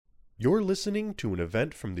You're listening to an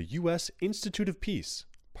event from the U.S. Institute of Peace,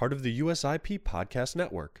 part of the USIP Podcast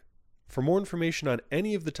Network. For more information on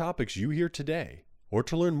any of the topics you hear today, or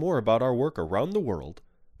to learn more about our work around the world,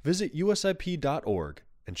 visit usip.org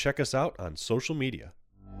and check us out on social media.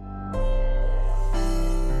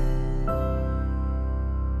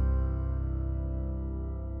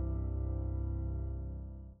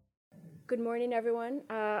 Good morning, everyone.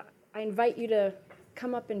 I invite you to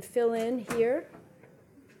come up and fill in here.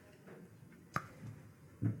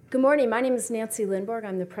 Good morning. My name is Nancy Lindborg.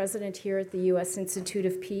 I'm the president here at the U.S. Institute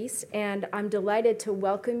of Peace, and I'm delighted to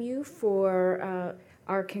welcome you for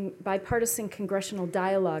our bipartisan congressional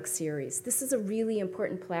dialogue series. This is a really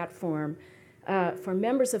important platform for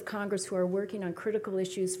members of Congress who are working on critical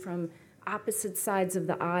issues from opposite sides of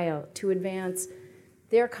the aisle to advance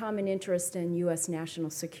their common interest in U.S. national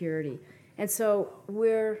security. And so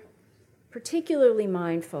we're particularly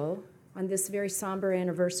mindful on this very somber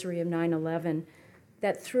anniversary of 9/11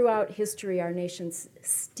 that throughout history, our nation's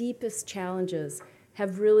steepest challenges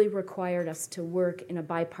have really required us to work in a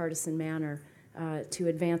bipartisan manner to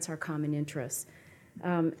advance our common interests.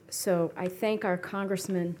 So I thank our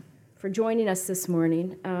congressman for joining us this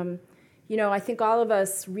morning. I think all of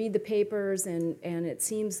us read the papers, and it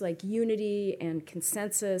seems like unity and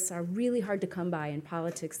consensus are really hard to come by in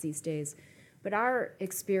politics these days. But our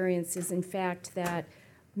experience is, in fact, that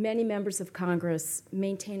many members of Congress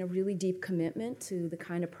maintain a really deep commitment to the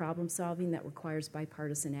kind of problem solving that requires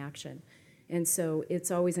bipartisan action. And so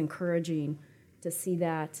it's always encouraging to see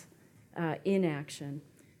that in action.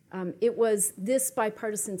 It was this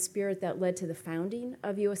bipartisan spirit that led to the founding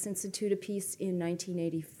of U.S. Institute of Peace in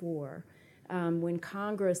 1984, when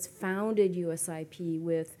Congress founded USIP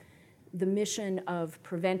with the mission of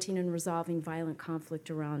preventing and resolving violent conflict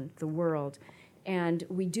around the world. And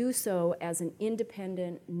we do so as an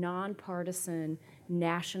independent, nonpartisan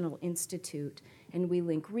national institute. And we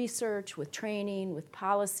link research with training, with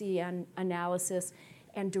policy and analysis,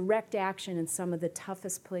 and direct action in some of the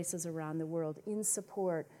toughest places around the world in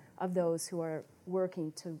support of those who are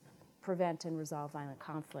working to prevent and resolve violent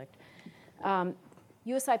conflict.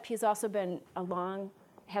 USIP has also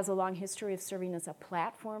has a long history of serving as a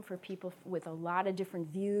platform for people with a lot of different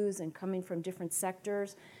views and coming from different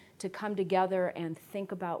sectors to come together and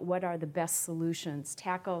think about what are the best solutions,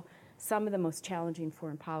 tackle some of the most challenging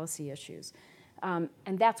foreign policy issues. And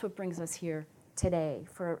that's what brings us here today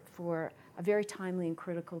for a very timely and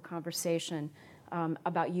critical conversation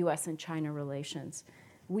about U.S. and China relations.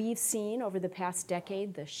 We've seen over the past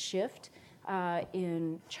decade the shift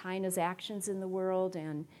in China's actions in the world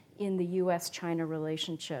and in the U.S.-China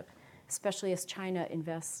relationship, especially as China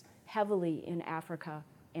invests heavily in Africa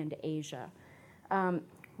and Asia.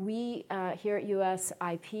 We here at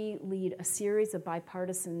USIP lead a series of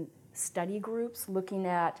bipartisan study groups looking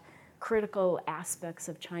at critical aspects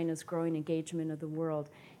of China's growing engagement of the world.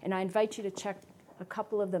 And I invite you to check a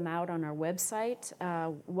couple of them out on our website.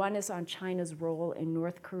 One is on China's role in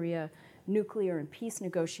North Korea nuclear and peace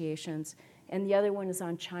negotiations, and the other one is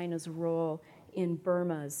on China's role in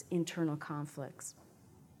Burma's internal conflicts.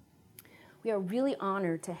 We are really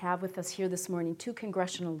honored to have with us here this morning two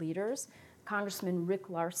congressional leaders, Congressman Rick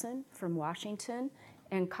Larsen from Washington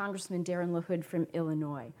and Congressman Darren LaHood from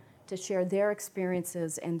Illinois, to share their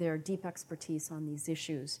experiences and their deep expertise on these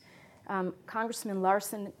issues. Congressman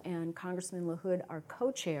Larsen and Congressman LaHood are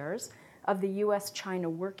co-chairs of the U.S.-China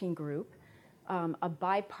Working Group, a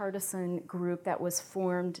bipartisan group that was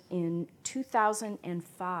formed in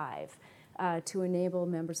 2005 to enable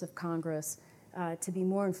members of Congress to be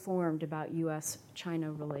more informed about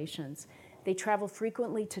U.S.-China relations. They travel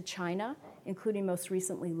frequently to China, including most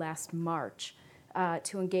recently last March,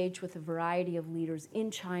 to engage with a variety of leaders in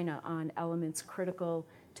China on elements critical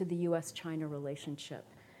to the U.S.-China relationship.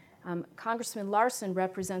 Congressman Larsen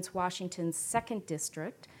represents Washington's 2nd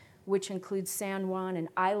District, which includes San Juan and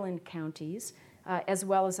Island counties, as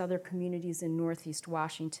well as other communities in Northeast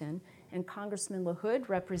Washington. And Congressman LaHood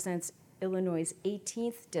represents Illinois'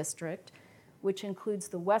 18th District, which includes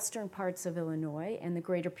the western parts of Illinois and the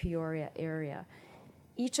greater Peoria area.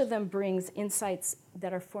 Each of them brings insights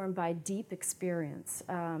that are formed by deep experience.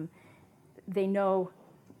 They know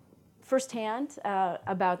firsthand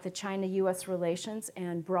about the China-U.S. relations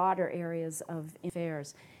and broader areas of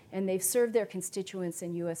affairs. And they've served their constituents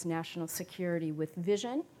in U.S. national security with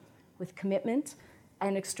vision, with commitment,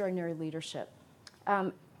 and extraordinary leadership.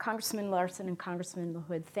 Congressman Larsen and Congressman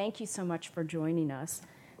LaHood, thank you so much for joining us.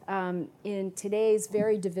 In today's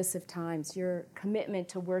very divisive times, your commitment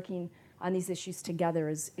to working on these issues together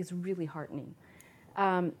is really heartening.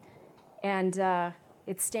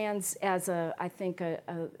 It stands as, I think, a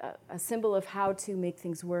symbol of how to make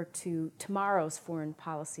things work to tomorrow's foreign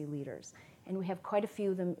policy leaders. And we have quite a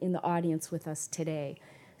few of them in the audience with us today.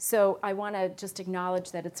 So I want to just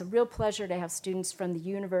acknowledge that it's a real pleasure to have students from the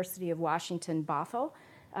University of Washington, Bothell,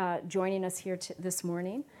 joining us here this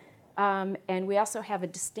morning. And we also have a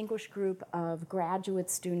distinguished group of graduate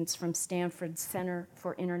students from Stanford Center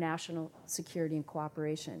for International Security and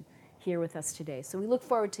Cooperation here with us today. So we look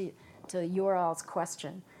forward to your all's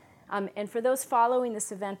question. And for those following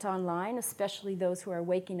this event online, especially those who are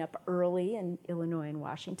waking up early in Illinois and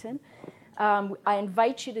Washington, I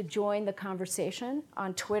invite you to join the conversation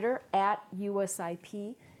on Twitter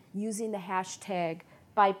 @USIP using the hashtag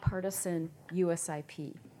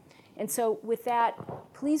 #BipartisanUSIP. And so with that,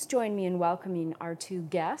 please join me in welcoming our two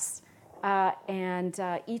guests. And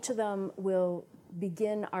each of them will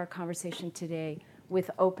begin our conversation today with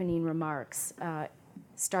opening remarks,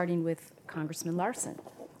 starting with Congressman Larson.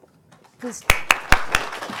 Please.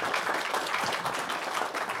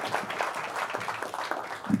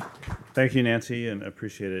 Thank you, Nancy, and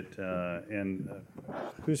appreciate it.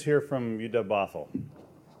 Who's here from UW Bothell?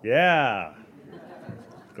 Yeah.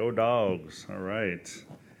 Go Dogs. All right.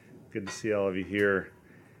 Good to see all of you here.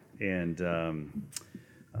 And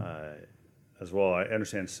as well, I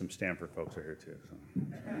understand some Stanford folks are here too.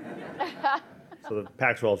 So the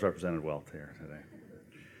Pac-12 is represented well here today.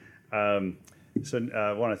 So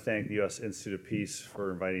I want to thank the U.S. Institute of Peace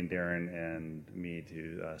for inviting Darren and me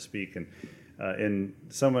to speak. And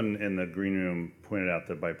someone in the green room pointed out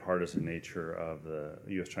the bipartisan nature of the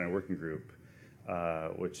U.S.-China Working Group,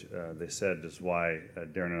 which they said is why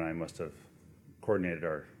Darren and I must have coordinated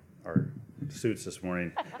our suits this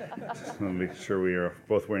morning. To make sure we are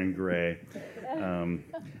both wearing gray.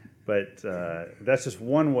 But that's just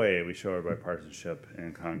one way we show our bipartisanship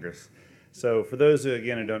in Congress. So for those who,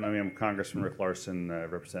 again, who don't know me, I'm Congressman Rick Larson,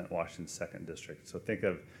 represent Washington's 2nd District. So think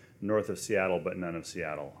of north of Seattle, but none of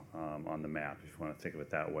Seattle on the map, if you want to think of it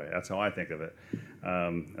that way. That's how I think of it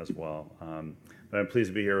as well. But I'm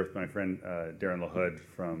pleased to be here with my friend Darren LaHood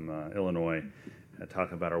from Illinois,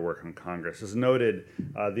 talk about our work on Congress. As noted,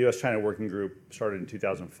 the U.S.-China Working Group started in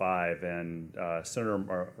 2005, and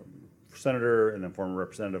Senator and then former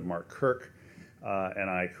Representative Mark Kirk and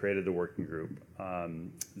I created the working group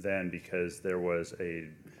then because there was a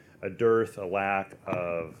lack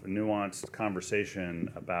of nuanced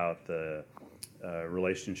conversation about the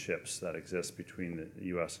relationships that exist between the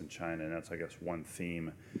U.S. and China, and that's, I guess, one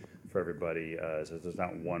theme for everybody. Is there's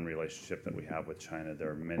not one relationship that we have with China. There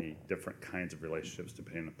are many different kinds of relationships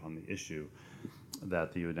depending upon the issue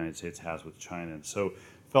that the United States has with China. And so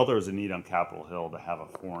felt there was a need on Capitol Hill to have a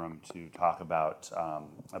forum to talk about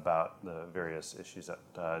the various issues that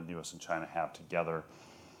the U.S. and China have together.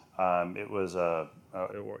 It's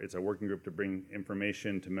a working group to bring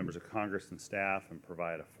information to members of Congress and staff and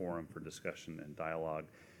provide a forum for discussion and dialogue.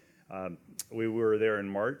 We were there in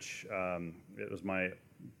March. It was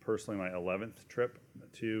personally my 11th trip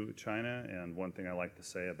to China, and one thing I like to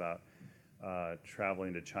say about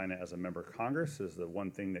traveling to China as a member of Congress is the one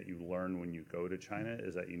thing that you learn when you go to China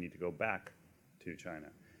is that you need to go back to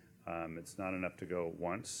China. It's not enough to go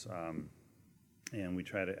once, and we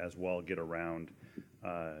try to as well get around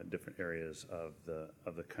different areas of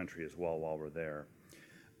the country as well while we're there.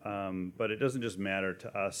 But it doesn't just matter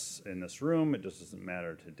to us in this room. It just doesn't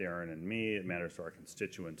matter to Darren and me. It matters to our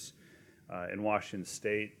constituents. In Washington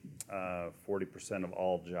State, 40% of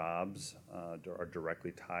all jobs are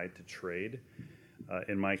directly tied to trade.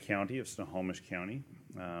 In my county of Snohomish County,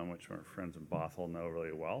 which our friends in Bothell know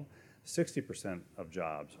really well, 60% of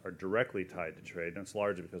jobs are directly tied to trade, and it's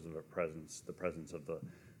largely because of the presence of the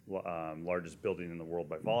largest building in the world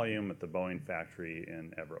by volume at the Boeing factory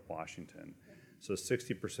in Everett, Washington. So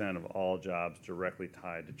 60% of all jobs directly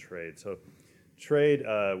tied to trade. So trade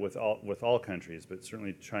with all countries, but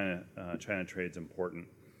certainly China trade's important.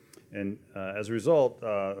 And as a result,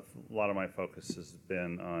 a lot of my focus has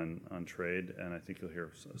been on trade, and I think you'll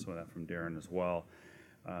hear some of that from Darren as well.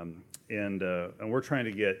 And we're trying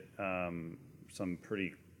to get some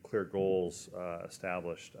pretty clear goals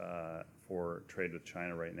established for trade with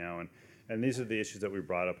China right now. And these are the issues that we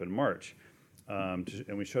brought up in March.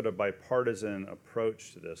 And we showed a bipartisan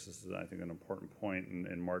approach to this. This is, I think, an important point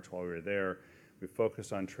in March while we were there. We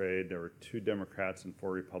focused on trade. There were 2 Democrats and 4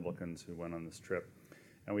 Republicans who went on this trip.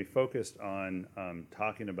 And we focused on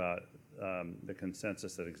talking about the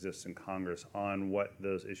consensus that exists in Congress on what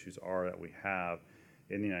those issues are that we have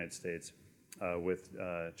in the United States with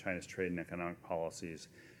China's trade and economic policies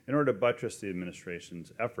in order to buttress the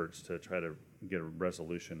administration's efforts to try to get a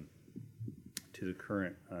resolution to the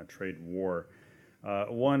current trade war.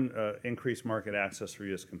 One, increased market access for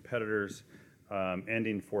U.S. competitors,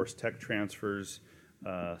 ending forced tech transfers,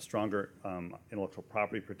 stronger intellectual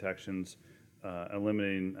property protections,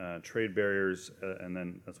 eliminating trade barriers, and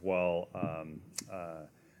then as well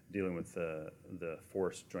dealing with the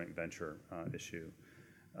forced joint venture issue.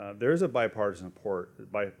 There is a bipartisan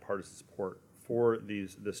support for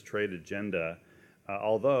this trade agenda,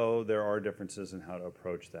 although there are differences in how to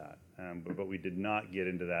approach that. But we did not get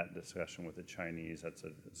into that discussion with the Chinese. That's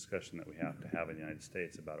a discussion that we have to have in the United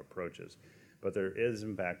States about approaches. But there is,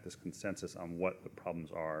 in fact, this consensus on what the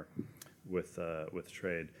problems are with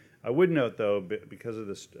trade. I would note, though, because of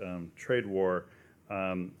this trade war,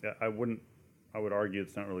 I would argue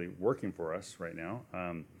it's not really working for us right now.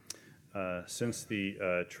 Since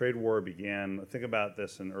the trade war began, think about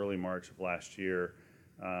this in early March of last year,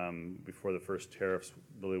 before the first tariffs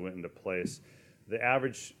really went into place. The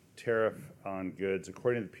average tariff on goods,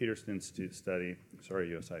 according to the Peterson Institute study,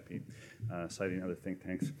 USIP, citing other think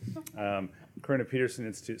tanks, according to Peterson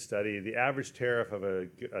Institute study, the average tariff of a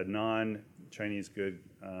non-Chinese good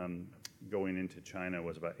going into China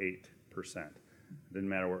was about 8%. It didn't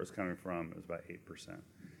matter where it was coming from, it was about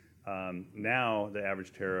 8%. Now, the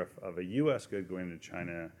average tariff of a U.S. good going into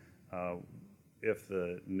China, if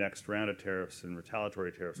the next round of tariffs and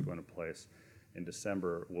retaliatory tariffs go into place in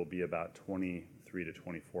December, will be about 23 to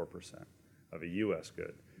 24% of a U.S.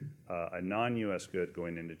 good. A non-U.S. good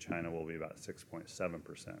going into China will be about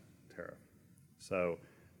 6.7% tariff. So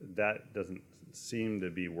that doesn't seem to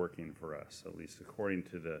be working for us, at least according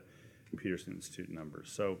to the Peterson Institute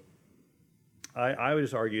numbers. So I would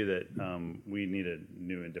just argue that we need a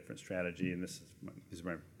new and different strategy, and these are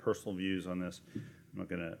my personal views on this. I'm not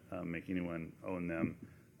going to make anyone own them,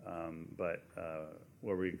 but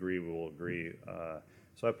where we agree, we will agree.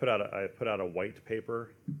 So I put out a white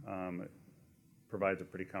paper. It provides a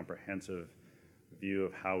pretty comprehensive view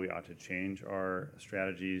of how we ought to change our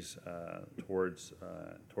strategies towards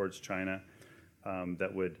China.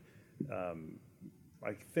 That would,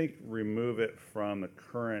 I think, remove it from the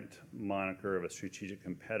current moniker of a strategic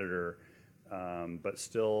competitor, but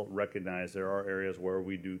still recognize there are areas where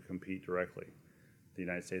we do compete directly. The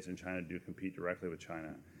United States and China do compete directly with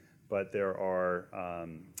China, but there are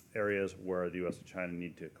areas where the U.S. and China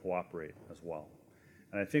need to cooperate as well.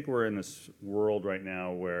 And I think we're in this world right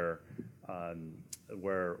now where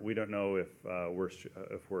we don't know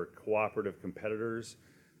if we're cooperative competitors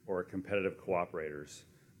or competitive cooperators.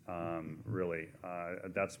 Really,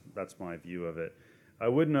 that's my view of it. I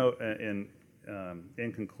would note in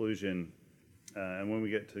conclusion, and when we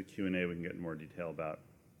get to the Q&A, we can get in more detail about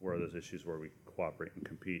where those issues where we cooperate and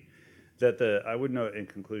compete. I would note in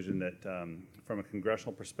conclusion that from a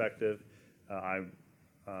congressional perspective,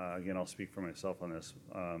 again, I'll speak for myself on this.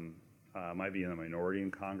 I might be in the minority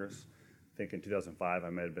in Congress. I think in 2005 I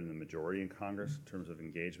might have been in the majority in Congress in terms of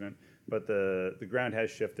engagement, but the ground has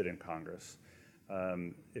shifted in Congress.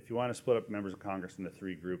 If you want to split up members of Congress into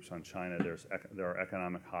three groups on China, there are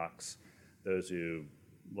economic hawks, those who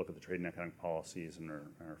look at the trade and economic policies and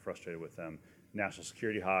are frustrated with them. National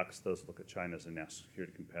security hawks, those who look at China as a national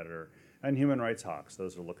security competitor. And human rights hawks,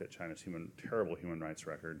 those who look at China's terrible human rights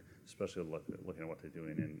record, especially looking at what they're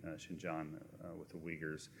doing in Xinjiang with the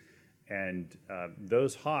Uyghurs. And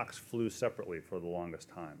those hawks flew separately for the longest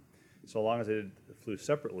time. So long as they flew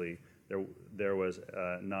separately, there was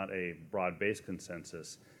not a broad-based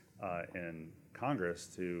consensus in Congress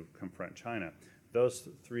to confront China. Those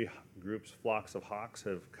three groups, flocks of hawks,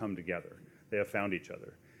 have come together. They have found each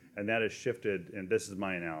other. And that has shifted, and this is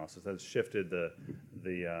my analysis, that has shifted the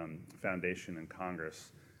foundation in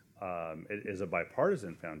Congress. It is a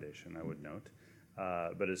bipartisan foundation, I would note,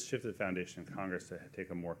 but it's shifted the foundation in Congress to take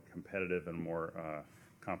a more competitive and more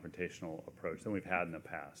confrontational approach than we've had in the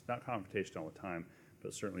past. Not confrontational all the time,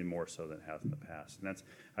 but certainly more so than it has in the past. And that's,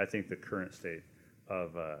 I think, the current state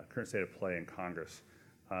of play in Congress.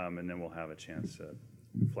 And then we'll have a chance to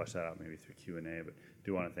flesh that out maybe through Q&A. But I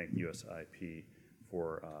do want to thank USIP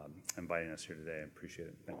for inviting us here today. I appreciate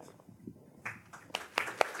it. Thanks.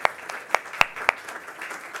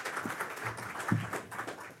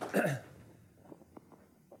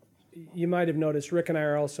 You might have noticed Rick and I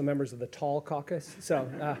are also members of the Tall Caucus. So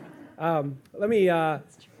let me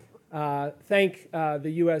thank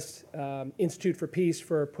the U.S. Institute for Peace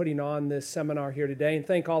for putting on this seminar here today, and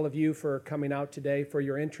thank all of you for coming out today, for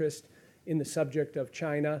your interest in the subject of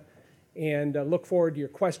China. And look forward to your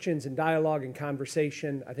questions and dialogue and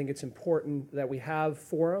conversation. I think it's important that we have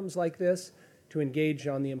forums like this to engage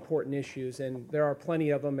on the important issues, and there are plenty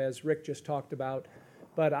of them, as Rick just talked about.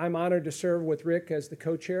 But I'm honored to serve with Rick as the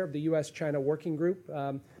co-chair of the U.S.-China Working Group.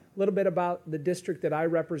 little bit about the district that I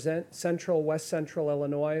represent, West Central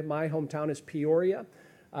Illinois. My hometown is Peoria.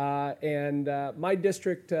 And my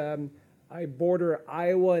district, I border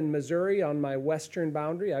Iowa and Missouri on my western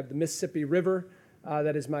boundary. I have the Mississippi River,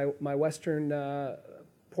 that is my western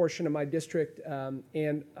portion of my district.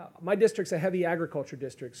 And my district's a heavy agriculture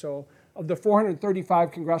district. So of the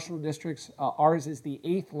 435 congressional districts, ours is the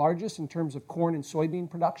 8th largest in terms of corn and soybean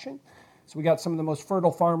production. So we got some of the most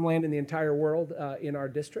fertile farmland in the entire world in our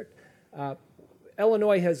district.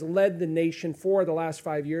 Illinois has led the nation for the last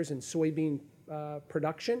 5 years in soybean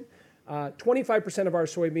production. 25% of our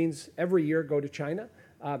soybeans every year go to China.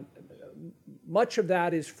 Much of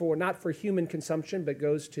that is not for human consumption, but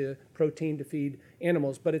goes to protein to feed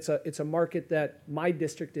animals. But it's a market that my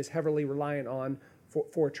district is heavily reliant on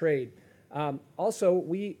for trade. Also,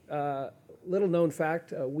 little known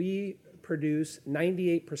fact, we produce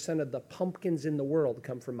 98% of the pumpkins in the world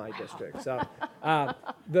come from my district. So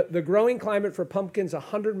the growing climate for pumpkins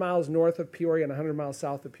 100 miles north of Peoria and 100 miles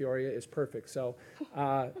south of Peoria is perfect. So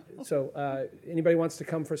anybody wants to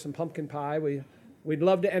come for some pumpkin pie, we'd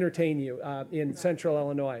love to entertain you in central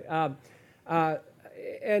Illinois. I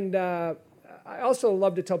also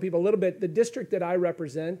love to tell people a little bit, the district that I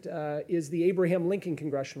represent is the Abraham Lincoln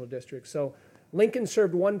Congressional District. So Lincoln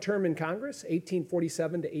served one term in Congress,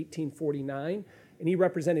 1847 to 1849, and he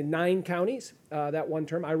represented 9 counties that one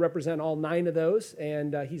term. I represent all 9 of those,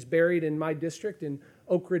 and he's buried in my district in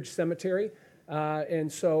Oak Ridge Cemetery, and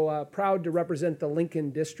so proud to represent the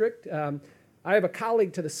Lincoln District. I have a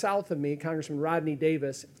colleague to the south of me, Congressman Rodney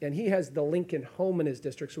Davis, and he has the Lincoln home in his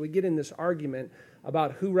district. So we get in this argument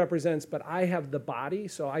about who represents, but I have the body,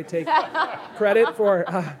 so I take credit for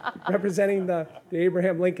representing the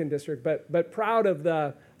Abraham Lincoln District, but proud of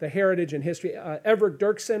the heritage and history. Everett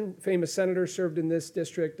Dirksen, famous senator, served in this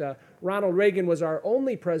district. Ronald Reagan was our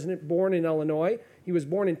only president born in Illinois. He was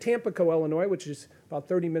born in Tampico, Illinois, which is about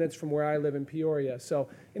 30 minutes from where I live in Peoria. So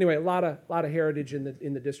anyway, a lot of heritage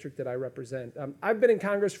in the district that I represent. I've been in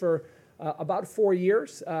Congress for about 4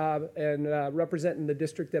 years and representing the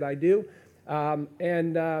district that I do.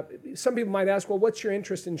 Some people might ask, well, what's your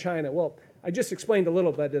interest in China? Well, I just explained a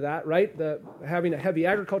little bit of that, right? Having a heavy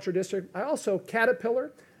agriculture district. I also,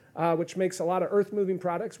 Caterpillar, which makes a lot of earth-moving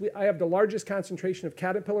products. I have the largest concentration of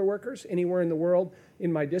Caterpillar workers anywhere in the world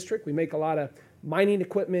in my district. We make a lot of mining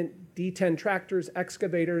equipment, D10 tractors,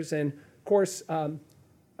 excavators, and of course,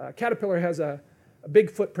 Caterpillar has a big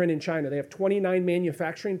footprint in China. They have 29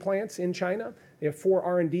 manufacturing plants in China. They have 4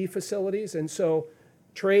 R&D facilities, and so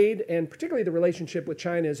trade, and particularly the relationship with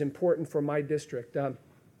China, is important for my district. I'll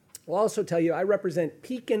also tell you, I represent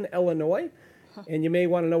Pekin, Illinois, and you may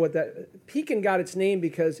want to know what that... Pekin got its name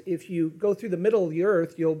because if you go through the middle of the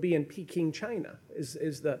earth, you'll be in Peking, China,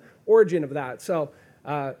 is the origin of that. So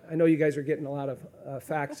I know you guys are getting a lot of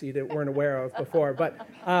facts you weren't aware of before, but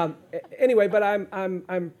anyway, but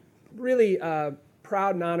I'm really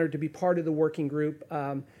proud and honored to be part of the working group.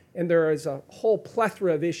 And there is a whole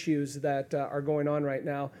plethora of issues that are going on right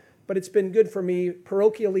now. But it's been good for me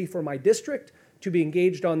parochially for my district to be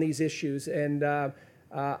engaged on these issues. And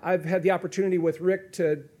I've had the opportunity with Rick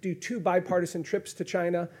to do 2 bipartisan trips to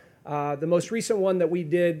China. The most recent one that we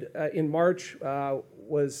did in March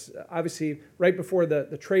was obviously right before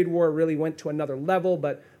the trade war really went to another level.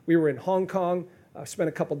 But we were in Hong Kong, spent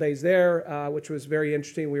a couple days there, which was very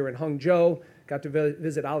interesting. We were in Hangzhou. Got to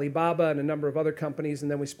visit Alibaba and a number of other companies,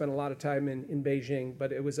 and then we spent a lot of time in Beijing,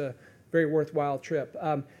 but it was a very worthwhile trip.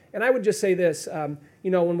 And I would just say this,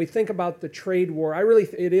 when we think about the trade war,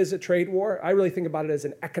 it is a trade war. I really think about it as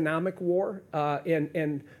an economic war.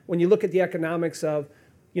 And when you look at the economics of,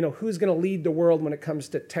 who's going to lead the world when it comes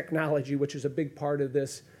to technology, which is a big part of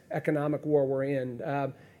this economic war we're in.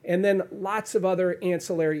 And then lots of other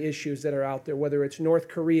ancillary issues that are out there, whether it's North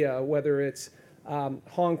Korea, whether it's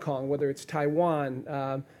Hong Kong, whether it's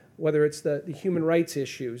Taiwan, whether it's the human rights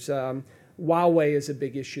issues. Huawei is a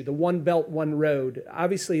big issue, the One Belt, One Road.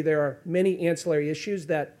 Obviously, there are many ancillary issues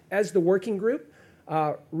that, as the working group,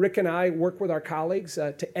 Rick and I work with our colleagues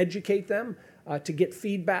to educate them, to get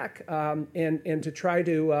feedback, and to try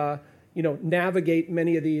to navigate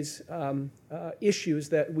many of these issues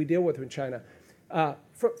that we deal with in China.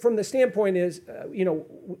 From the standpoint is,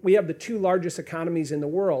 we have the 2 largest economies in the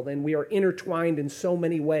world, and we are intertwined in so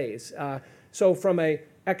many ways. So from an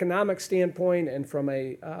economic standpoint and from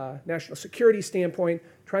a national security standpoint,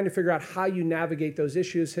 trying to figure out how you navigate those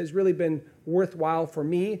issues has really been worthwhile for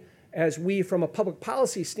me as we, from a public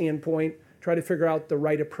policy standpoint, try to figure out the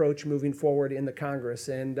right approach moving forward in the Congress.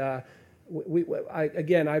 And I've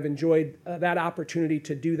enjoyed that opportunity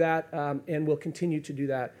to do that and will continue to do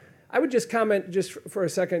that. I would just comment just for a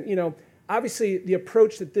second, Obviously, the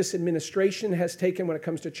approach that this administration has taken when it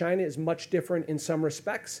comes to China is much different in some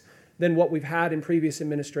respects than what we've had in previous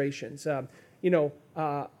administrations.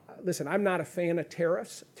 Listen, I'm not a fan of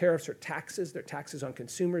tariffs. Tariffs are taxes. They're taxes on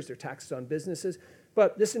consumers. They're taxes on businesses.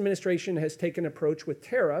 But this administration has taken an approach with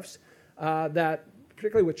tariffs that,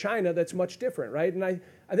 particularly with China, that's much different, right? And I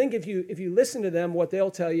think if you listen to them, what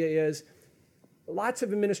they'll tell you is lots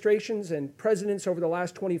of administrations and presidents over the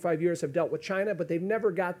last 25 years have dealt with China, but they've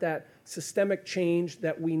never got that systemic change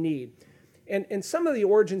that we need. And some of the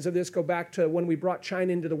origins of this go back to when we brought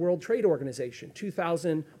China into the World Trade Organization,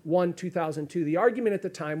 2001, 2002. The argument at the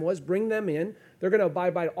time was bring them in. They're going to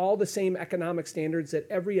abide by all the same economic standards that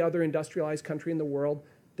every other industrialized country in the world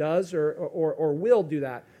does or will do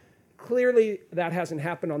that. Clearly, that hasn't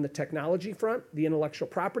happened on the technology front, the intellectual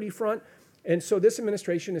property front. And so this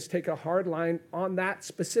administration has taken a hard line on that,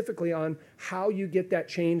 specifically on how you get that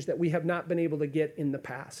change that we have not been able to get in the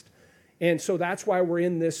past. And so that's why we're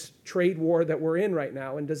in this trade war that we're in right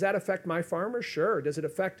now. And does that affect my farmers? Sure. Does it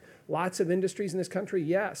affect lots of industries in this country?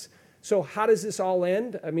 Yes. So how does this all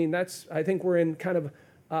end? I mean, I think we're in kind of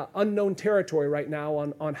unknown territory right now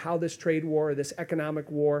on how this trade war, this economic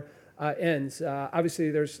war ends.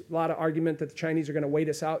 Obviously, there's a lot of argument that the Chinese are going to wait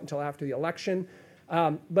us out until after the election.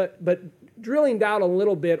 But drilling down a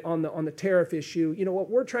little bit on the tariff issue,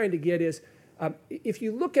 what we're trying to get is, if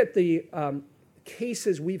you look at the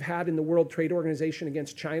cases we've had in the World Trade Organization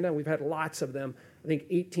against China, we've had lots of them, I think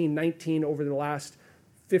 18, 19 over the last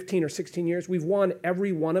 15 or 16 years. We've won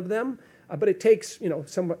every one of them, but it takes,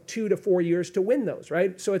 somewhat 2 to 4 years to win those,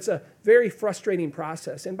 right? So it's a very frustrating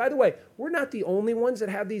process. And by the way, we're not the only ones that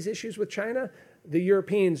have these issues with China. The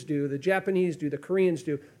Europeans do, the Japanese do, the Koreans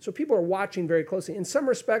do. So people are watching very closely. In some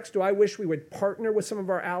respects, do I wish we would partner with some of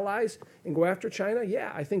our allies and go after China?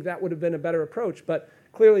 Yeah, I think that would have been a better approach. But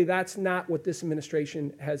clearly, that's not what this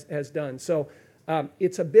administration has done. So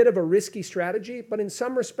it's a bit of a risky strategy, but in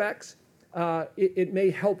some respects, it may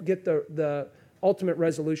help get the ultimate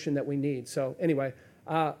resolution that we need. So anyway,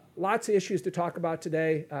 lots of issues to talk about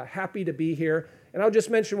today. Happy to be here. And I'll just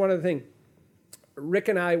mention one other thing. Rick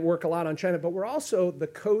and I work a lot on China, but we're also the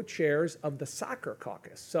co-chairs of the Soccer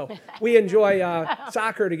Caucus. So we enjoy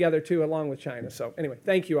soccer together, too, along with China. So anyway,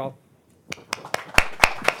 thank you all.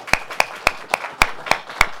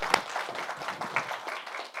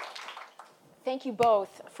 Thank you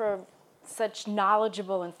both for such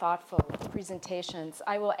knowledgeable and thoughtful presentations.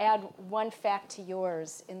 I will add one fact to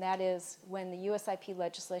yours, and that is when the USIP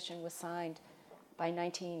legislation was signed in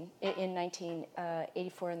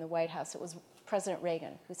 1984 in the White House, it was President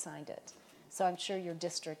Reagan who signed it. So I'm sure your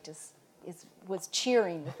district was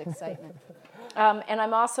cheering with excitement. And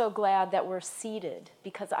I'm also glad that we're seated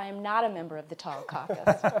because I am not a member of the Tall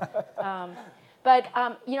Caucus.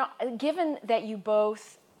 Given that you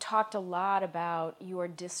both talked a lot about your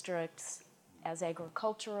districts as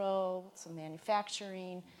agricultural, some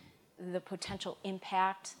manufacturing, the potential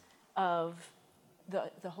impact of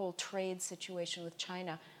the whole trade situation with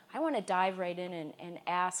China. I want to dive right in and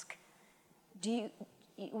ask,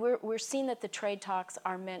 we're seeing that the trade talks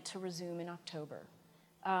are meant to resume in October.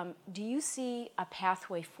 Do you see a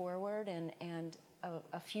pathway forward and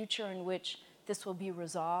a future in which this will be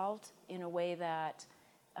resolved in a way that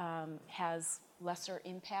has lesser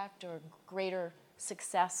impact or greater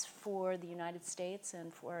success for the United States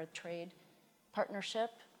and for a trade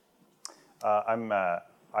partnership? I'm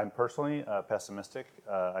personally pessimistic.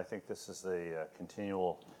 I think this is a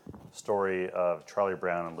continual story of Charlie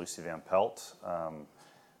Brown and Lucy Van Pelt,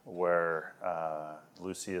 where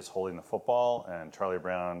Lucy is holding the football and Charlie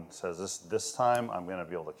Brown says, this time I'm going to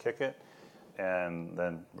be able to kick it. And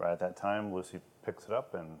then right at that time, Lucy picks it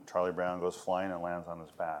up and Charlie Brown goes flying and lands on his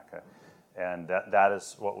back. And that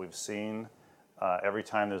is what we've seen. Every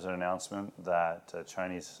time there's an announcement that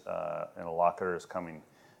Chinese interlocutor is coming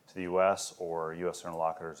to the U.S. or U.S.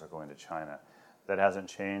 interlocutors are going to China. That hasn't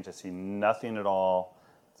changed. I see nothing at all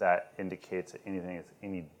that indicates that anything is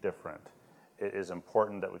any different. It is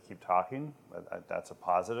important that we keep talking. That's a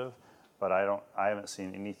positive. But I haven't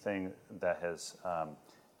seen anything that has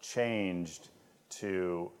changed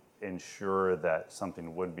to ensure that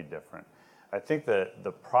something would be different. I think that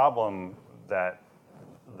the problem that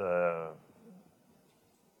the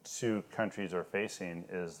two countries are facing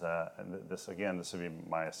is that, and this would be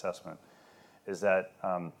my assessment, is that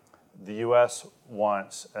the U.S.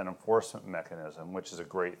 wants an enforcement mechanism, which is a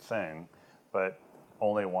great thing, but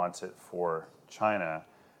only wants it for China,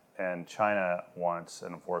 and China wants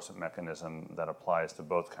an enforcement mechanism that applies to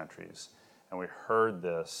both countries. And we heard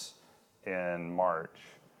this in March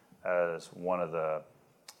as one of the,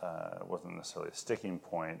 it wasn't necessarily a sticking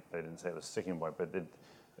point, they didn't say it was a sticking point, but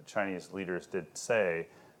Chinese leaders did say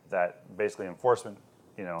that basically enforcement,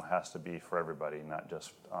 has to be for everybody, not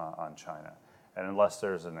just on China. And unless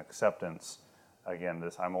there's an acceptance, again,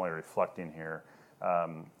 I'm only reflecting here,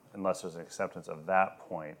 unless there's an acceptance of that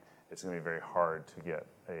point, it's going to be very hard to get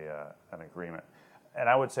an agreement. And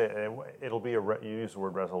I would say it'll be you use the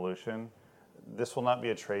word resolution. This will not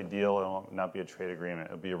be a trade deal. It will not be a trade agreement.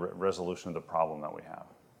 It'll be a resolution of the problem that we have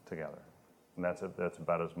together. And that's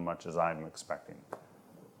about as much as I'm expecting.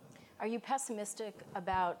 Are you pessimistic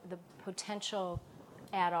about the potential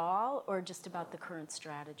at all, or just about the current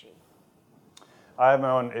strategy? I have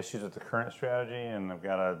my own issues with the current strategy, and I've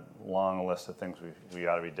got a long list of things we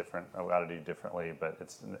ought to be different. We ought to do differently, but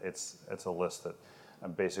it's a list that I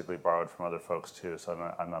basically borrowed from other folks too,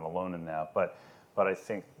 so I'm not alone in that. But I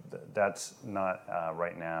think that's not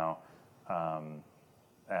right now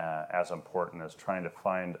as important as trying to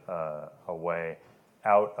find a way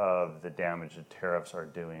out of the damage that tariffs are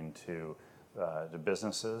doing to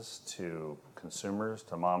businesses, to consumers,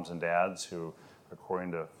 to moms and dads who,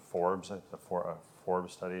 according to Forbes, the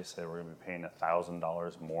Forbes study say we're going to be paying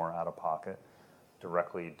 $1,000 more out of pocket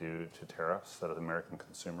directly due to tariffs that American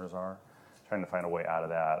consumers are. Trying to find a way out of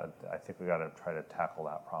that, I think we got to try to tackle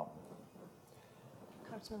that problem.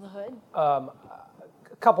 Congressman LaHood?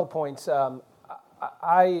 A couple points. As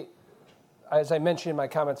I mentioned in my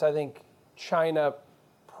comments, I think China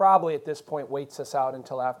probably at this point waits us out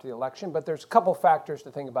until after the election, but there's a couple factors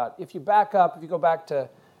to think about. If you go back to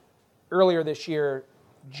earlier this year,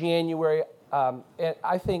 January, and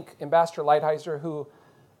I think Ambassador Lighthizer, who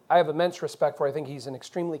I have immense respect for, I think he's an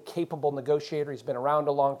extremely capable negotiator. He's been around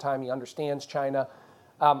a long time. He understands China.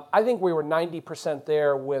 I think we were 90%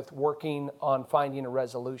 there with working on finding a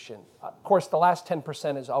resolution. Of course, the last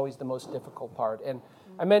 10% is always the most difficult part. And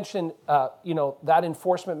I mentioned, that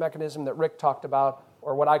enforcement mechanism that Rick talked about,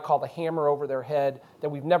 or what I call the hammer over their head that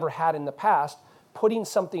we've never had in the past, putting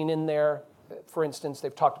something in there. For instance,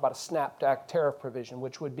 they've talked about a snapback tariff provision,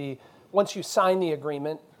 which would be once you sign the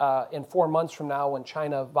agreement in 4 months from now when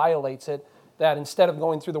China violates it, that instead of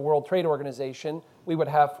going through the World Trade Organization, we would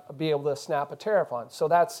be able to snap a tariff on. So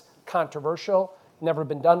that's controversial, never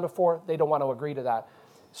been done before. They don't want to agree to that.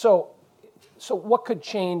 So what could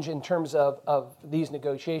change in terms of these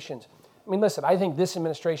negotiations? I mean, listen, I think this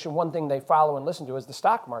administration, one thing they follow and listen to is the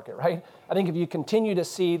stock market, right? I think if you continue to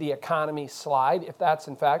see the economy slide, if that's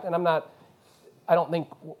in fact, and I don't think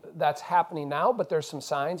that's happening now, but there's some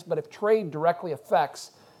signs. But if trade directly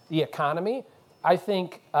affects the economy, I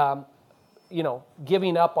think,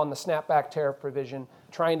 giving up on the snapback tariff provision,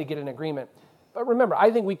 trying to get an agreement. But remember,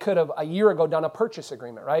 I think we could have a year ago done a purchase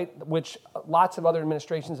agreement, right? Which lots of other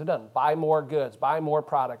administrations have done. Buy more goods, buy more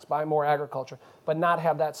products, buy more agriculture, but not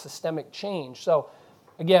have that systemic change. So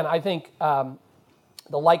again, I think the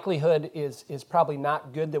likelihood is probably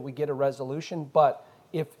not good that we get a resolution, but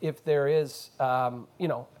if there is,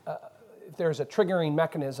 if there's a triggering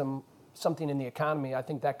mechanism, something in the economy, I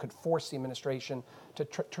think that could force the administration to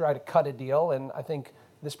try to cut a deal, and I think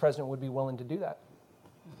this president would be willing to do that.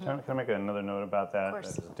 Can I make another note about that? Of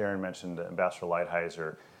course. As Darren mentioned Ambassador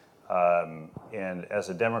Lighthizer, and as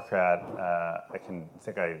a Democrat, I can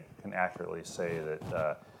accurately say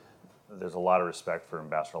that there's a lot of respect for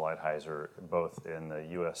Ambassador Lighthizer, both in the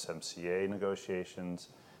USMCA negotiations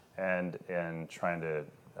and in trying to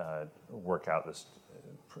work out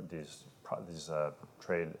these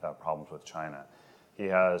trade problems with China. He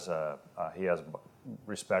has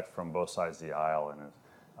respect from both sides of the aisle,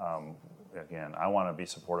 and again, I want to be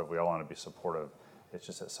supportive. We all want to be supportive. It's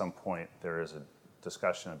just at some point there is a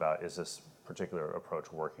discussion about is this particular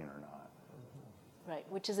approach working or not. Right,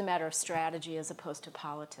 which is a matter of strategy as opposed to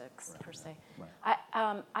politics, per se.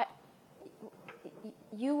 Right.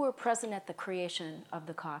 You were present at the creation of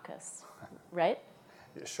the caucus, right?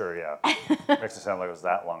 Yeah, sure, yeah. Makes it sound like it was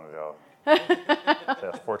that long ago.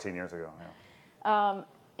 Yeah, 14 years ago, yeah.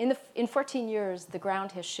 In 14 years, the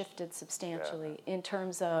ground has shifted substantially in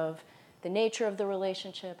terms of the nature of the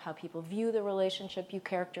relationship, how people view the relationship. You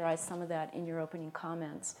characterized some of that in your opening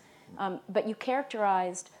comments. But you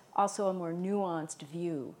characterized also a more nuanced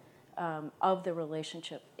view of the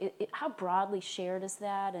relationship. How broadly shared is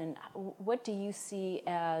that, and what do you see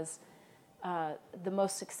as the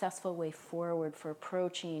most successful way forward for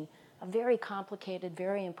approaching a very complicated,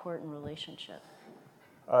 very important relationship?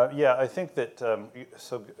 I think that,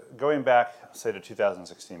 so going back, say, to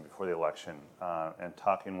 2016, before the election, and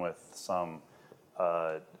talking with some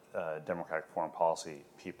Democratic foreign policy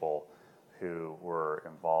people who were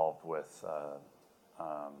involved with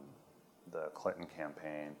the Clinton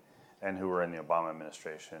campaign and who were in the Obama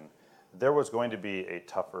administration, there was going to be a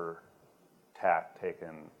tougher tack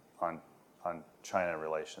taken on China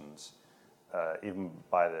relations, even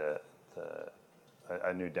by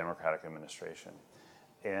a new Democratic administration,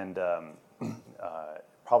 and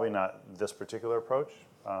probably not this particular approach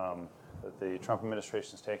that the Trump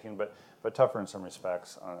administration is taking, but tougher in some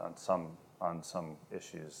respects on some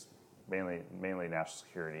issues, mainly national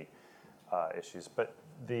security issues. But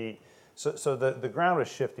the ground is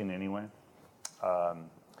shifting anyway,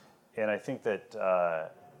 and I think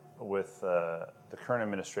that with the current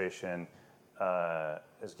administration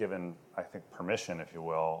is given, I think, permission, if you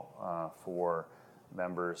will, for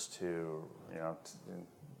members to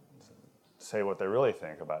say what they really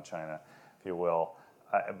think about China, if you will.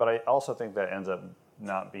 But I also think that ends up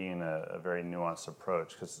not being a very nuanced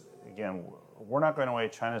approach because, again, we're not going away.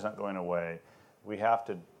 China's not going away. We have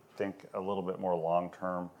to think a little bit more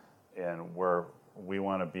long-term in where we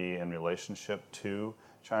want to be in relationship to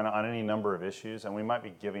China on any number of issues, and we might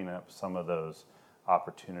be giving up some of those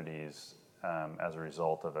opportunities as a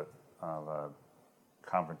result of a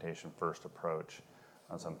confrontation-first approach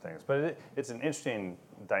on some things. But it's an interesting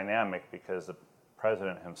dynamic because the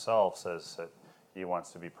president himself says that he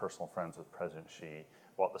wants to be personal friends with President Xi,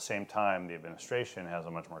 while at the same time the administration has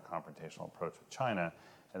a much more confrontational approach with China,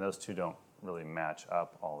 and those two don't really match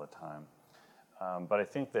up all the time. But I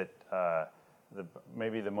think that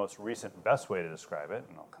maybe the most recent best way to describe it,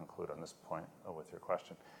 and I'll conclude on this point with your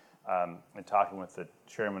question, in talking with the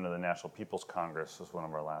chairman of the National People's Congress was one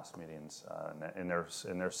of our last meetings. In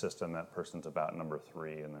their system, that person's about number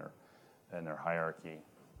 3 in their hierarchy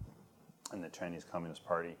in the Chinese Communist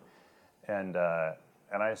Party. And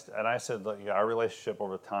I said, look, our relationship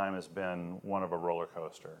over time has been one of a roller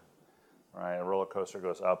coaster, right? A roller coaster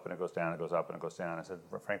goes up and it goes down, it goes up and it goes down. I said,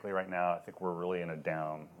 frankly, right now, I think we're really in a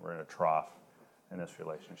down, we're in a trough in this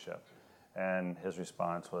relationship. And his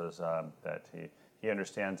response was that he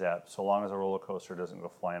understands that so long as a roller coaster doesn't go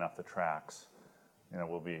flying off the tracks,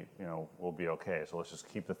 we'll be okay. So let's just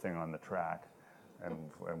keep the thing on the track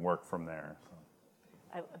and work from there.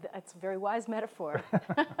 So. That's a very wise metaphor.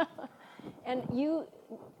 And you,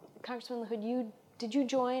 Congressman LaHood, did you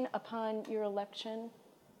join upon your election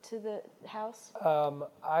to the House?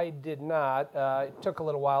 I did not. It took a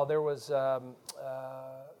little while. There was,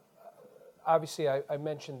 obviously, I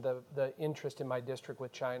mentioned the interest in my district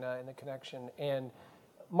with China and the connection. And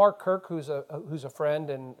Mark Kirk, who's a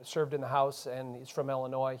friend and served in the House and he's from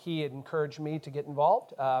Illinois, he had encouraged me to get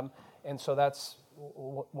involved. And so that's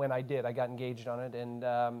when I did. I got engaged on it. And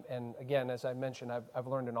again, as I mentioned, I've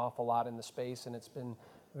learned an awful lot in the space, and it's been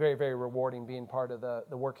very, very rewarding being part of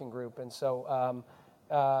the working group. And so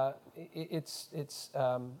it's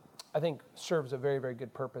I think serves a very, very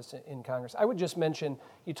good purpose in Congress. I would just mention,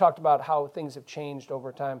 you talked about how things have changed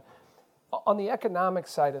over time. On the economic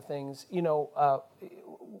side of things,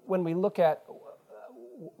 when we look at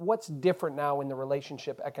what's different now in the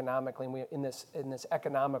relationship economically, in this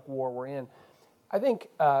economic war we're in, I think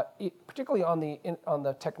particularly on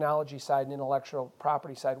the technology side and intellectual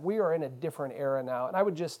property side, we are in a different era now. And I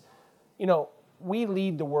would just, we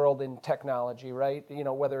lead the world in technology, right?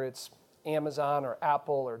 Whether it's Amazon or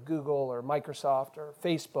Apple or Google or Microsoft or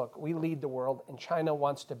Facebook, we lead the world, and China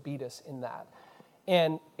wants to beat us in that.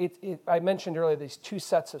 And I mentioned earlier these two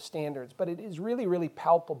sets of standards, but it is really, really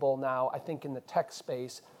palpable now, I think, in the tech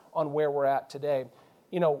space on where we're at today.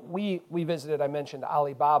 We visited, I mentioned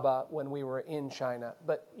Alibaba when we were in China,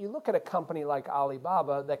 but you look at a company like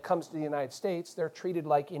Alibaba that comes to the United States, they're treated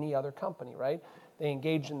like any other company, right? They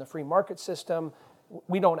engage in the free market system.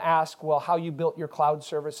 We don't ask, well, how you built your cloud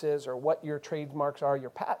services or what your trademarks are, your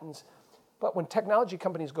patents. But when technology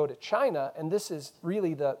companies go to China, and this is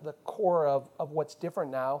really the core of what's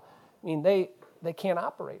different now, I mean, they can't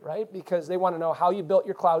operate, right? Because they want to know how you built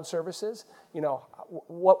your cloud services,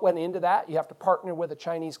 what went into that. You have to partner with a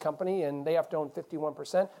Chinese company, and they have to own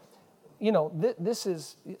 51%. This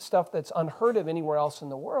is stuff that's unheard of anywhere else in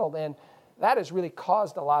the world, and that has really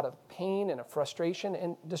caused a lot of pain and a frustration.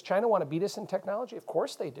 And does China want to beat us in technology? Of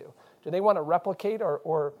course they do. Do they want to replicate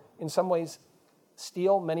or in some ways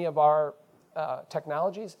steal many of our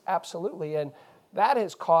technologies? Absolutely. And that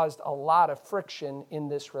has caused a lot of friction in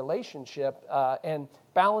this relationship. And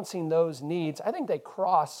balancing those needs, I think they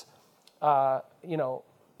cross,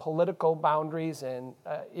 political boundaries and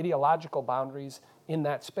ideological boundaries in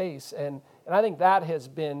that space. And I think that has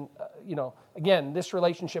been, again, this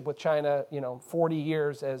relationship with China, 40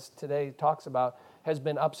 years, as today talks about, has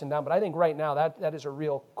been ups and downs. But I think right now that is a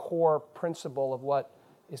real core principle of what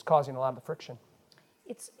is causing a lot of the friction.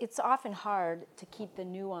 It's often hard to keep the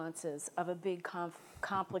nuances of a big,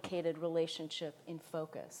 complicated relationship in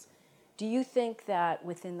focus. Do you think that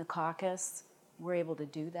within the caucus we're able to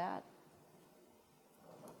do that?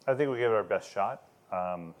 I think we gave it our best shot.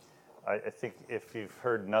 I think if you've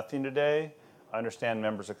heard nothing today, understand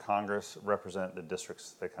members of Congress represent the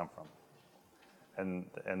districts they come from. And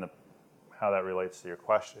how that relates to your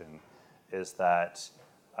question is that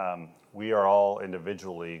we are all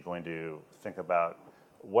individually going to think about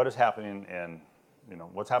what is happening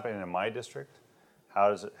what's happening in my district,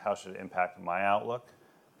 how should it impact my outlook,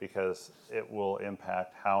 because it will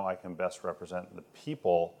impact how I can best represent the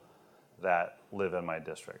people that live in my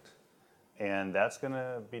district. And that's going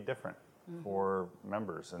to be different for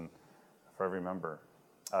members and for every member.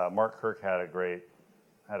 Mark Kirk had a great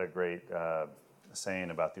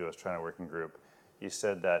saying about the U.S.-China Working Group. He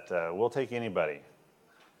said that we'll take anybody.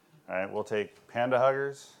 All right, we'll take panda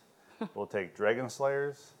huggers, we'll take dragon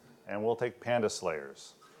slayers, and we'll take panda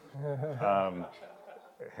slayers.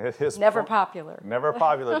 Never popular. Never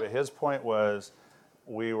popular, but his point was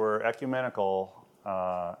we were ecumenical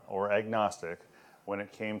or agnostic when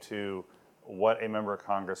it came to what a member of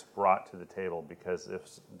Congress brought to the table, because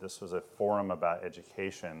if this was a forum about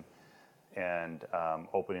education and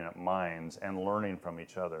opening up minds and learning from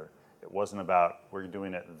each other. It wasn't about we're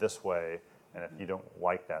doing it this way, and if you don't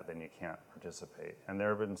like that, then you can't participate. And there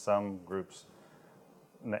have been some groups,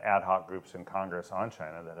 ad hoc groups in Congress on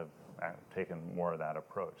China that have taken more of that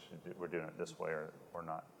approach. We're doing it this way or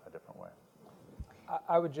not a different way.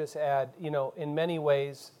 I would just add, in many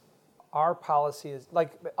ways, our policy is,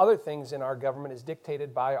 like other things in our government, is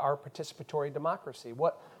dictated by our participatory democracy.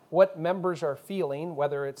 What members are feeling,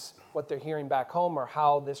 whether it's what they're hearing back home or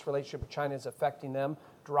how this relationship with China is affecting them,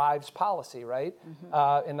 drives policy, right?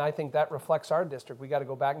 And I think that reflects our district. We got to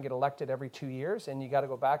go back and get elected every 2 years, and you got to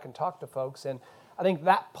go back and talk to folks. And I think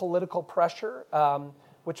that political pressure,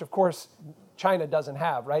 which of course China doesn't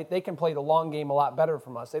have, right? They can play the long game a lot better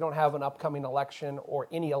from us. They don't have an upcoming election or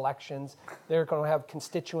any elections. They're going to have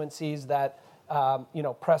constituencies that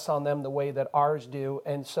press on them the way that ours do,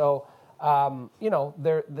 and so.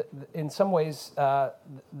 They're in some ways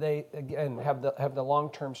they again have the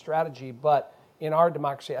long-term strategy, but in our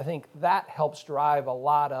democracy, I think that helps drive a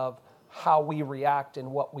lot of how we react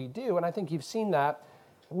and what we do. And I think you've seen that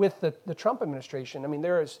with the Trump administration. I mean,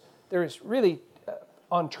 there is really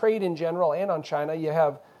on trade in general and on China, you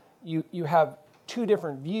have two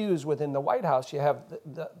different views within the White House. You have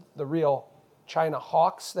the real China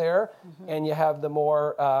hawks there, and you have the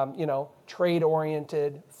more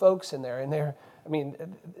trade-oriented folks in there.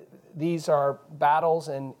 And these are battles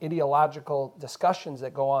and ideological discussions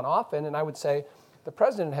that go on often. And I would say the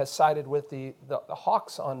president has sided with the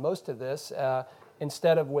hawks on most of this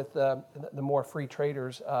instead of with the more free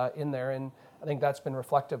traders in there. And I think that's been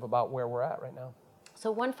reflective about where we're at right now. So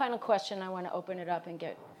one final question. I want to open it up and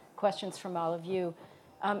get questions from all of you.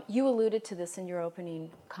 You alluded to this in your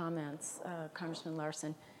opening comments, Congressman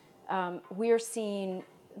Larson. We're seeing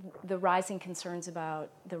the rising concerns about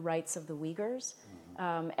the rights of the Uyghurs.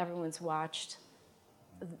 Everyone's watched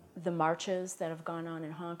the marches that have gone on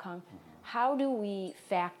in Hong Kong. How do we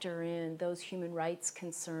factor in those human rights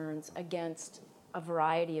concerns against a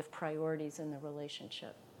variety of priorities in the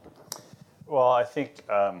relationship? Well, I think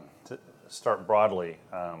to start broadly,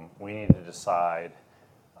 we need to decide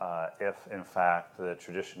if, in fact, the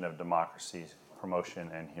tradition of democracy promotion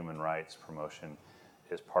and human rights promotion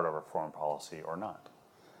is part of our foreign policy or not.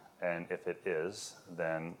 And if it is,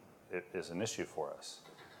 then it is an issue for us.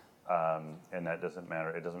 And that doesn't matter.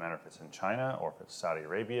 It doesn't matter if it's in China or if it's Saudi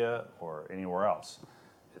Arabia or anywhere else.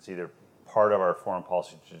 It's either part of our foreign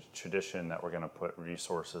policy tradition that we're going to put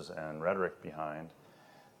resources and rhetoric behind,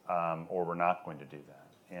 or we're not going to do that.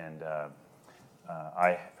 And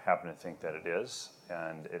I happen to think that it is,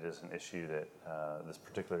 and it is an issue that this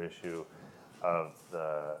particular issue of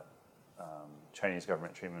the Chinese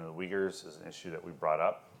government treatment of the Uyghurs is an issue that we brought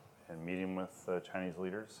up in meeting with the Chinese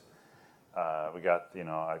leaders. We got,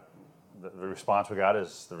 the response we got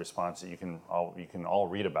is the response that you can all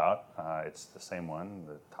read about. It's the same one.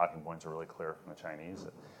 The talking points are really clear from the Chinese.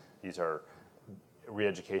 These are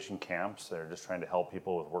re-education camps. They're just trying to help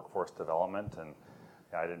people with workforce development, and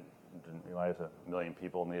I didn't realize 1 million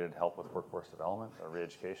people needed help with workforce development or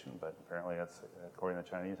re-education, but apparently that's, according to the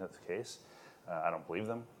Chinese, that's the case. I don't believe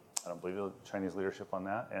them. I don't believe the Chinese leadership on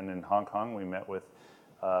that. And in Hong Kong, we met with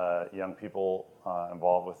young people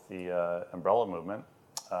involved with the umbrella movement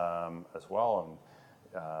as well,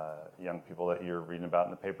 and young people that you're reading about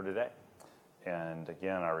in the paper today. And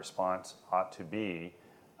again, our response ought to be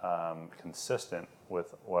consistent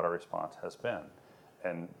with what our response has been.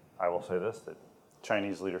 And I will say this, that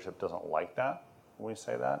Chinese leadership doesn't like that when we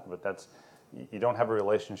say that, but you don't have a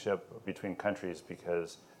relationship between countries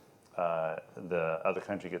because the other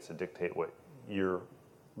country gets to dictate what your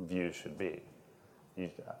views should be.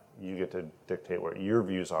 you get to dictate what your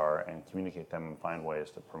views are and communicate them and find ways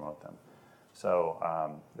to promote them.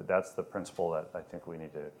 So that's the principle that I think we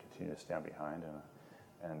need to continue to stand behind.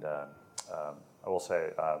 And I will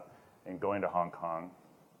say, in going to Hong Kong,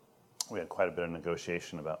 we had quite a bit of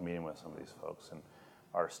negotiation about meeting with some of these folks, and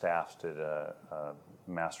our staffs did a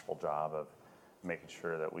masterful job of making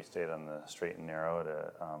sure that we stayed on the straight and narrow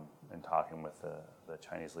in talking with the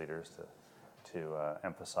Chinese leaders to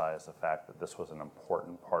emphasize the fact that this was an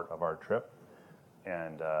important part of our trip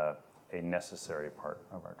and a necessary part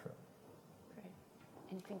of our trip. Great.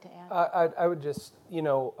 Anything to add? I would just,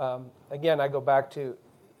 again, I go back to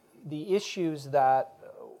the issues that,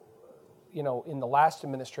 in the last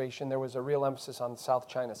administration, there was a real emphasis on the South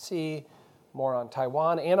China Sea, more on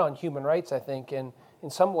Taiwan, and on human rights, I think. And in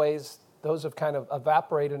some ways, those have kind of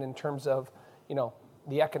evaporated in terms of,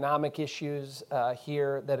 the economic issues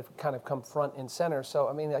here that have kind of come front and center. So,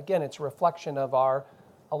 again, it's a reflection of our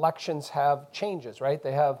elections have changes, right?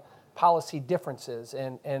 They have policy differences.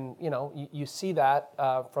 And you see that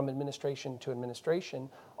from administration to administration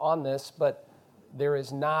on this, but there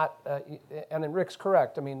is not, and then Rick's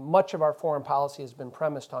correct, much of our foreign policy has been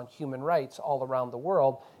premised on human rights all around the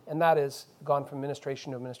world, and that has gone from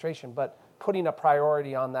administration to administration. But putting a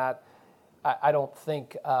priority on that, I don't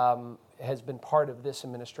think has been part of this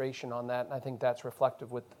administration on that, and I think that's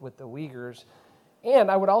reflective with the Uyghurs.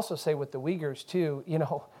 And I would also say with the Uyghurs too,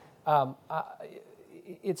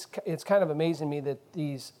 it's kind of amazing to me that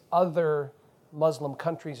these other Muslim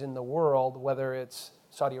countries in the world, whether it's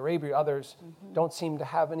Saudi Arabia or others, don't seem to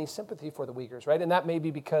have any sympathy for the Uyghurs, right? And that may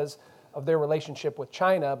be because of their relationship with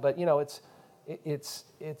China, but it's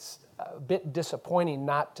a bit disappointing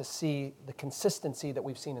not to see the consistency that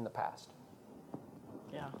we've seen in the past.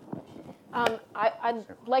 Yeah. I'd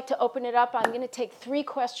like to open it up. I'm going to take 3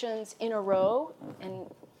 questions in a row and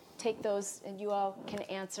take those, and you all can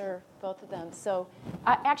answer both of them. So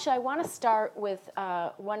I want to start with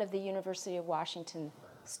one of the University of Washington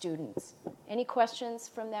students. Any questions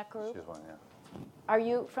from that group? She's one, yeah. Are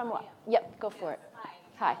you from what? Yep, go for it.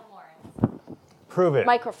 Hi. Prove it.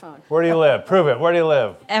 Microphone. Where do you live? Prove it. Where do you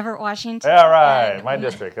live? Everett, Washington. Yeah, right. My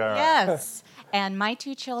district. All right. Yes. And my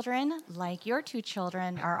 2 children, like your 2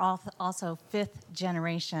 children, are also 5th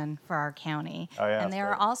generation for our county. Oh, yeah, and they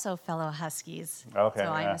are great. also fellow Huskies. Okay,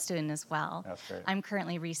 So I'm yeah. a student as well. That's great. I'm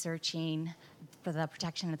currently researching for the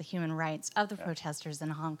protection of the human rights of the protesters in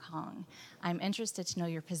Hong Kong. I'm interested to know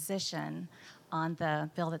your position on the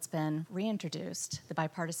bill that's been reintroduced, the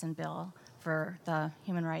bipartisan bill for the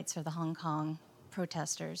human rights of the Hong Kong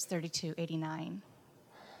protesters, 3289.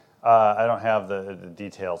 I don't have the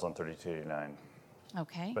details on 3289.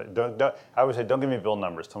 Okay. But don't, I would say don't give me bill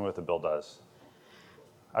numbers. Tell me what the bill does.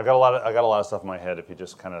 I got a lot of stuff in my head. If you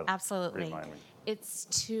just kind of Absolutely. remind me. It's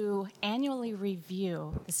to annually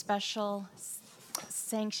review the special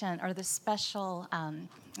sanction or the special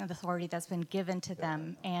authority that's been given to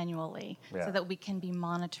them annually, so that we can be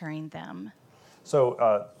monitoring them.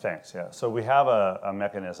 So thanks. Yeah. So we have a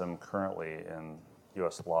mechanism currently in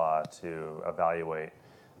U.S. law to evaluate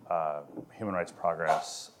human rights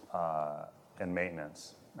progress and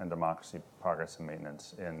maintenance and democracy progress and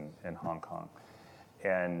maintenance in Hong Kong.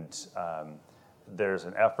 And there's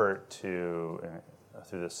an effort to,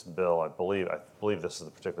 through this bill, I believe this is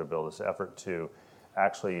the particular bill, this effort to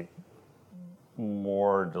actually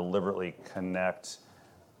more deliberately connect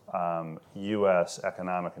U.S.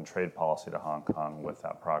 economic and trade policy to Hong Kong with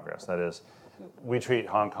that progress. That is, we treat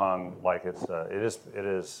Hong Kong like it is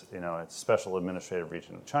it's a special administrative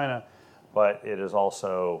region of China, but it is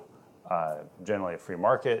also generally a free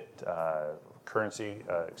market. Currency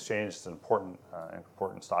exchange is an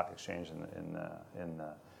important stock exchange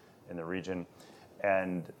in the region,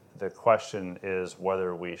 and the question is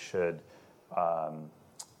whether we should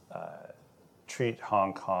treat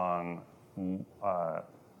Hong Kong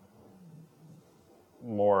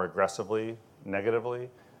more aggressively, negatively,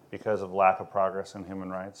 because of lack of progress in human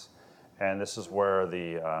rights. And this is where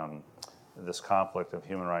this conflict of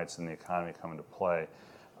human rights and the economy come into play.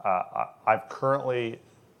 My current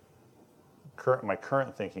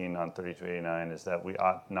thinking on 3289 is that we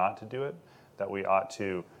ought not to do it, that we ought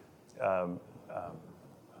to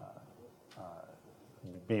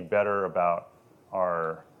be better about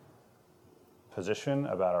our position,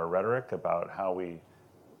 about our rhetoric, about how we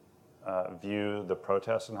view the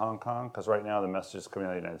protests in Hong Kong, because right now the messages coming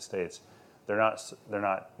out of the United States, they're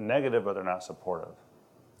not negative, but they're not supportive.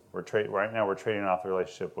 Right now we're trading off the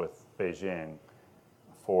relationship with Beijing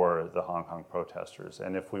for the Hong Kong protesters.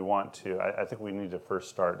 And if we want to, I think we need to first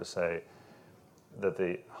start to say that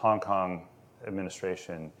the Hong Kong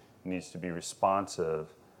administration needs to be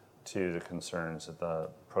responsive to the concerns that the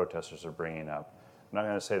protesters are bringing up. I'm not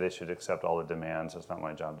going to say they should accept all the demands. It's not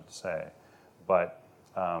my job to say. But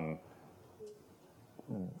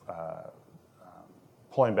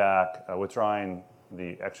pulling back, withdrawing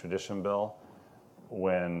the extradition bill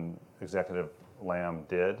when Executive Lamb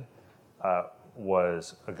did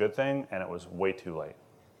was a good thing, and it was way too late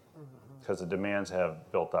because the demands have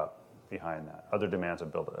built up behind that. Other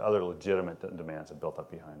legitimate demands have built up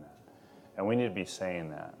behind that. And we need to be saying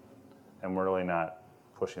that. And we're really not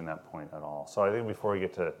pushing that point at all. So I think before we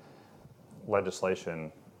get to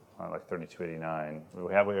legislation like 3289,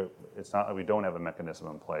 it's not that we don't have a mechanism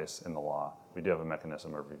in place in the law. We do have a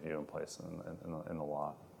mechanism of review in place in the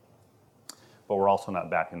law. But we're also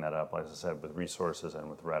not backing that up, like I said, with resources and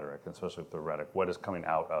with rhetoric, and especially with the rhetoric. What is coming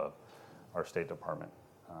out of our State Department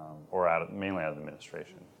or mainly out of the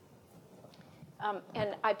administration?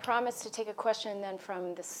 And I promised to take a question then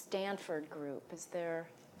from the Stanford group. Is there,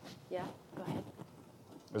 yeah, go ahead.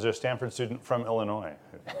 Is there a Stanford student from Illinois?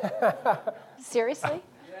 Seriously?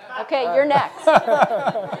 Okay, you're next.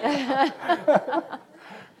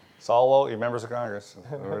 It's all local, you're members of Congress.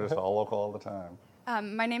 We're just all local all the time.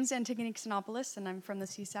 My name's Antigone Xenopoulos, and I'm from the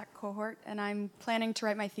CSAC cohort, and I'm planning to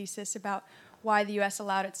write my thesis about why the U.S.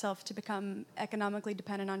 allowed itself to become economically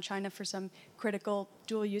dependent on China for some critical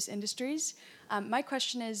dual-use industries. My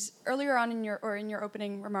question is, earlier on in your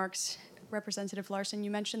opening remarks, Representative Larson,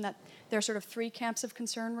 you mentioned that there are sort of three camps of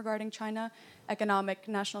concern regarding China: economic,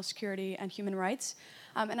 national security, and human rights.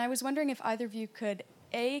 And I was wondering if either of you could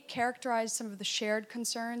A, characterize some of the shared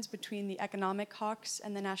concerns between the economic hawks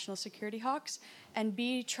and the national security hawks, and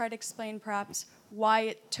B, try to explain perhaps why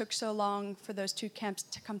it took so long for those two camps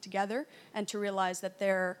to come together and to realize that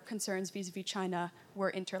their concerns vis-a-vis China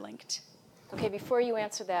were interlinked. Okay, before you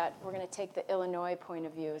answer that, we're going to take the Illinois point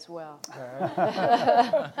of view as well.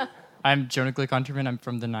 I'm Jonah Glick-Unterman. I'm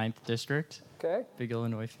from the 9th District. Okay. Big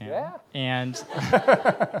Illinois fan. Yeah. And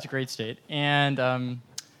it's a great state. And I'm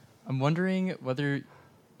wondering whether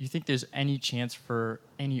you think there's any chance for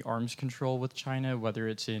any arms control with China, whether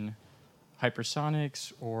it's in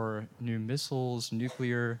hypersonics or new missiles,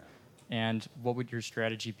 nuclear, and what would your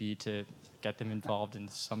strategy be to get them involved in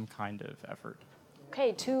some kind of effort?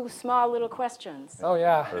 Okay, two small little questions. Oh,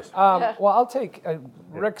 yeah. Well, I'll take,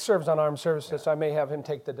 Rick serves on armed services, so I may have him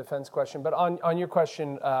take the defense question. But on your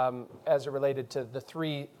question, as it related to the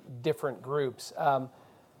three different groups,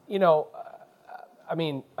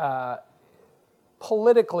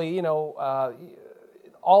 politically,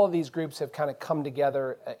 all of these groups have kind of come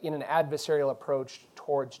together in an adversarial approach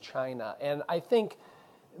towards China. And I think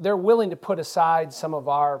they're willing to put aside some of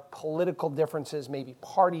our political differences, maybe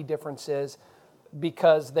party differences,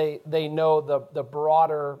 because they know the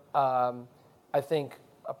broader, I think,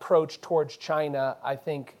 approach towards China, I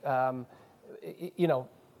think, to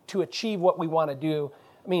achieve what we want to do.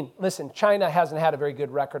 I mean, listen, China hasn't had a very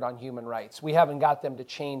good record on human rights. We haven't got them to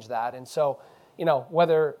change that. And so,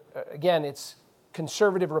 whether, again, it's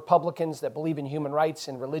conservative Republicans that believe in human rights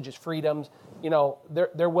and religious freedoms,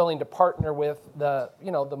 they're willing to partner with the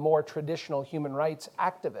more traditional human rights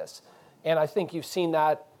activists. And I think you've seen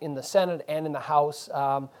that in the Senate and in the House,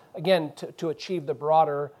 again, to achieve the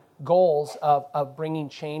broader goals of bringing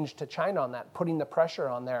change to China on that, putting the pressure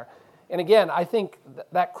on there. And again, I think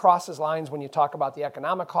that crosses lines when you talk about the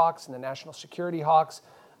economic hawks and the national security hawks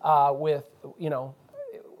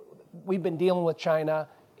we've been dealing with China.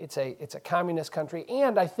 It's a communist country.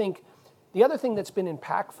 And I think the other thing that's been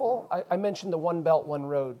impactful, I mentioned the One Belt, One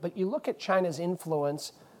Road, but you look at China's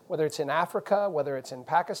influence, whether it's in Africa, whether it's in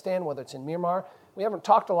Pakistan, whether it's in Myanmar. We haven't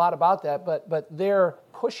talked a lot about that, but they're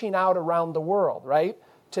pushing out around the world, right,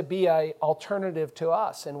 to be an alternative to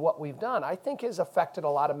us. And what we've done, I think, has affected a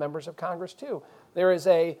lot of members of Congress, too. There is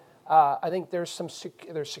I think there's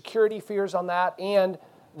there's security fears on that and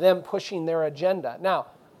them pushing their agenda. Now,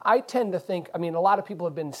 I tend to think, a lot of people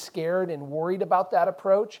have been scared and worried about that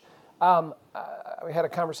approach. We had a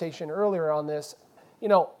conversation earlier on this.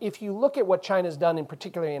 If you look at what China's done, in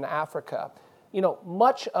particularly in Africa,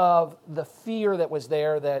 much of the fear that was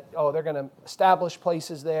there that, they're going to establish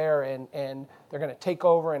places there and they're going to take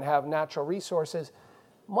over and have natural resources,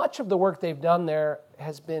 much of the work they've done there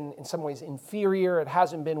has been in some ways inferior. It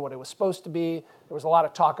hasn't been what it was supposed to be. There was a lot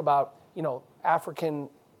of talk about, African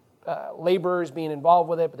laborers being involved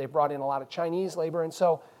with it, but they brought in a lot of Chinese labor. And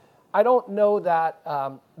so I don't know that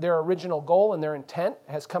their original goal and their intent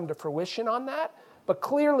has come to fruition on that. But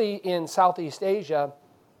clearly in Southeast Asia,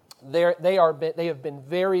 they have been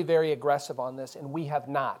very, very aggressive on this, and we have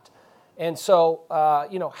not. And so,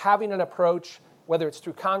 having an approach, whether it's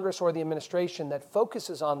through Congress or the administration, that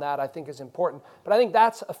focuses on that, I think is important. But I think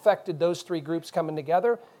that's affected those three groups coming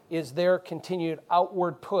together. is their continued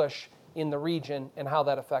outward push in the region and how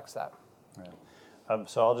that affects that. Right.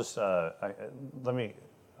 So I'll just, I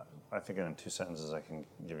think in 2 sentences I can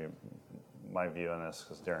give you my view on this,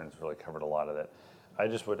 because Darren's really covered a lot of it. I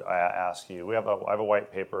just would ask you, I have a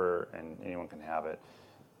white paper and anyone can have it.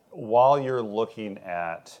 While you're looking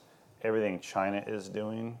at everything China is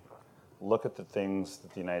doing, look at the things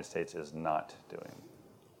that the United States is not doing.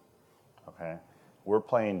 Okay? We're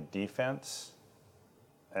playing defense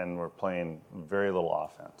and we're playing very little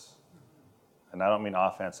offense. And I don't mean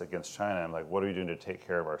offense against China. I'm like, what are we doing to take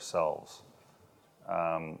care of ourselves?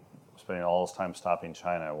 Spending all this time stopping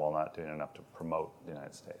China while not doing enough to promote the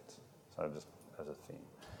United States. So just as a theme.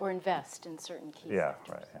 Or invest in certain key Yeah,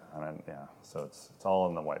 sectors. right. Yeah. And so it's all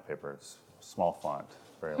in the white paper. It's small font,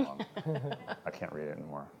 very long. I can't read it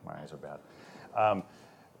anymore. My eyes are bad.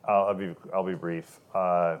 I'll be brief.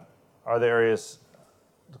 Are there areas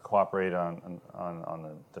to cooperate on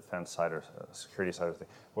the defense side or security side of things?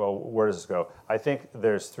 Well, where does this go? I think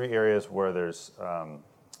there's 3 areas where there's.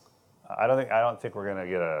 I don't think we're going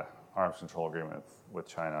to get an arms control agreement with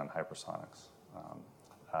China on hypersonics.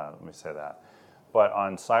 Let me say that. But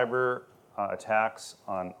on cyber attacks,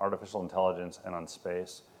 on artificial intelligence, and on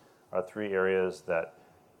space are 3 areas that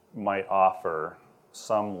might offer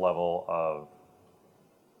some level of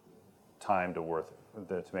time to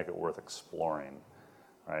make it worth exploring.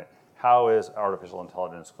 Right? How is artificial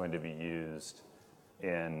intelligence going to be used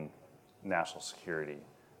in national security?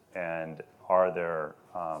 And are there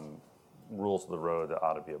rules of the road that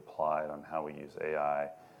ought to be applied on how we use AI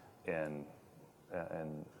in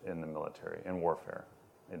the military, in warfare,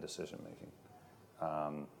 in decision making?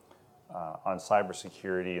 On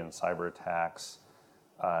cybersecurity and cyber attacks,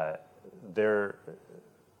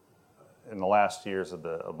 in the last years of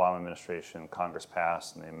the Obama administration, Congress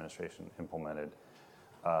passed and the administration implemented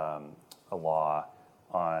a law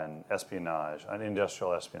on espionage, on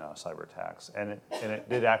industrial espionage cyber attacks. And it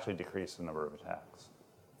did actually decrease the number of attacks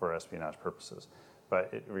for espionage purposes. But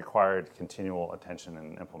it required continual attention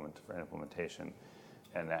and implementation,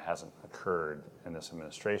 and that hasn't occurred in this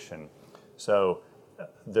administration. So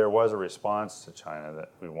there was a response to China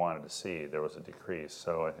that we wanted to see. There was a decrease.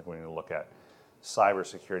 So I think we need to look at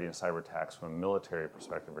cybersecurity and cyber attacks from a military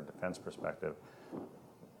perspective or defense perspective,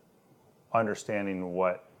 understanding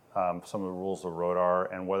what some of the rules of the road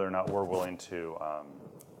are and whether or not we're willing to,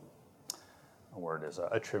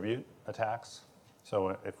 attribute attacks.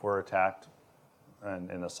 So if we're attacked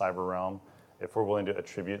in the cyber realm, if we're willing to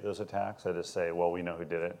attribute those attacks, I just say, well, we know who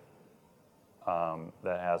did it.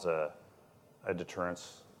 That has a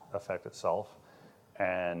deterrence effect itself.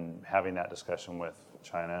 And having that discussion with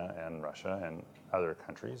China and Russia and other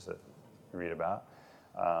countries that you read about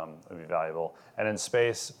would be valuable. And in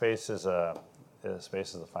space is the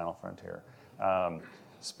final frontier.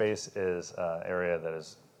 Space is an area that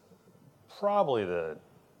is probably the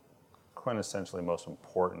quintessentially most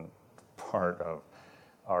important part of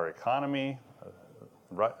our economy,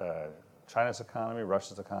 China's economy,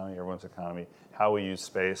 Russia's economy, everyone's economy, how we use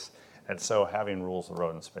space. And so having rules of the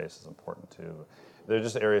road in space is important too. They're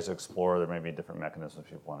just areas to explore. There may be different mechanisms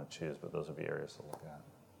people want to choose, but those would be areas to look at.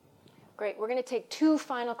 Great. We're going to take 2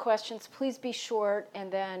 final questions. Please be short,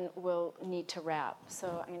 and then we'll need to wrap.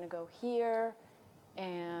 So I'm going to go here,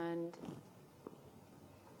 and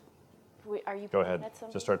are you? Go ahead.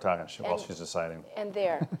 Just start talking while she's deciding. And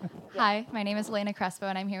there. Yeah. Hi, my name is Elena Crespo,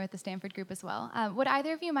 and I'm here with the Stanford Group as well. Would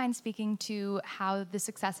either of you mind speaking to how the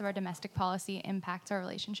success of our domestic policy impacts our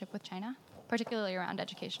relationship with China, particularly around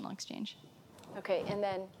educational exchange? Okay, and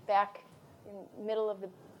then back in middle of the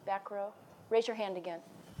back row. Raise your hand again.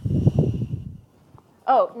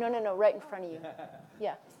 Oh, no, right in front of you.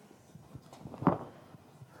 Yeah.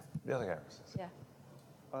 The other guy.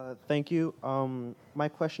 Yeah. Thank you. My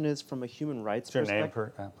question is from a human rights perspective.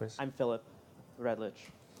 Your name, please? I'm Philip Redlich.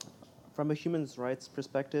 From a human rights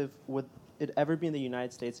perspective, would it ever be in the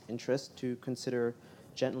United States' interest to consider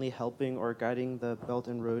gently helping or guiding the Belt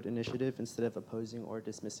and Road Initiative instead of opposing or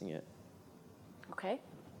dismissing it? Okay.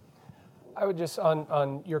 I would just,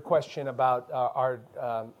 on your question about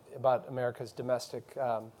about America's domestic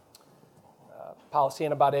policy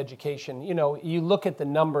and about education, you look at the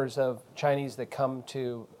numbers of Chinese that come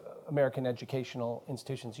to American educational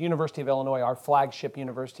institutions. University of Illinois, our flagship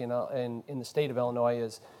university in the state of Illinois,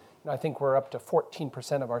 is, I think we're up to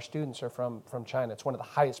 14% of our students are from China. It's one of the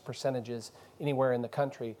highest percentages anywhere in the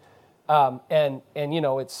country. And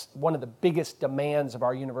it's one of the biggest demands of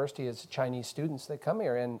our university is Chinese students that come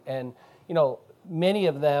here. And many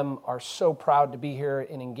of them are so proud to be here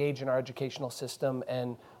and engage in our educational system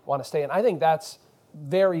and want to stay. And I think that's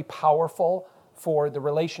very powerful for the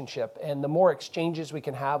relationship. And the more exchanges we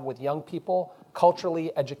can have with young people,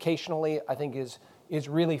 culturally, educationally, I think is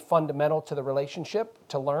really fundamental to the relationship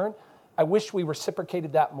to learn. I wish we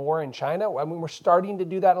reciprocated that more in China. I mean, we're starting to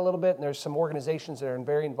do that a little bit, and there's some organizations that are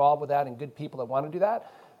very involved with that and good people that want to do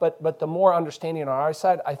that. But the more understanding on our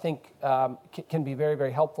side, I think can be very,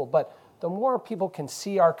 very helpful. But the more people can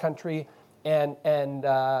see our country and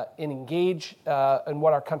engage in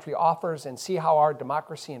what our country offers and see how our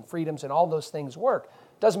democracy and freedoms and all those things work,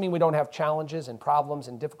 doesn't mean we don't have challenges and problems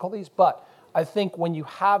and difficulties. But I think when you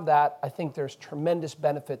have that, I think there's tremendous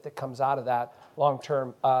benefit that comes out of that long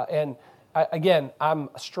term. Again, I'm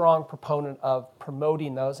a strong proponent of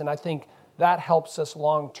promoting those, and I think that helps us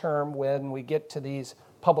long term when we get to these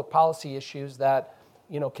public policy issues that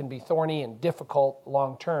can be thorny and difficult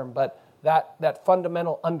long term. But that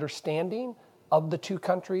fundamental understanding of the two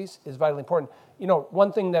countries is vitally important.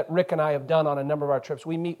 One thing that Rick and I have done on a number of our trips,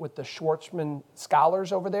 we meet with the Schwarzman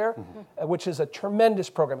Scholars over there, which is a tremendous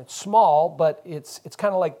program. It's small, but it's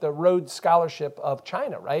kind of like the Rhodes Scholarship of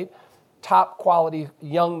China, right? Top quality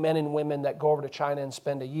young men and women that go over to China and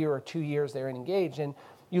spend a year or 2 years there and engage. And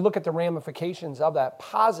you look at the ramifications of that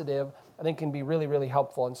positive, I think can be really, really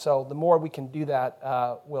helpful. And so the more we can do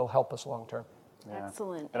that will help us long term. Yeah.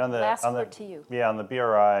 Excellent. And Last word to you. Yeah, on the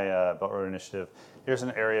BRI, Belt Road Initiative, here's an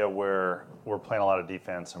area where we're playing a lot of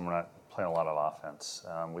defense and we're not playing a lot of offense.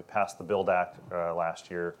 We passed the BUILD Act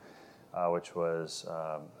last year, which was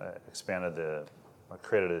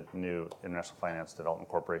created a new International Finance Development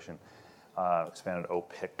Corporation, expanded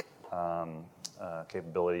OPIC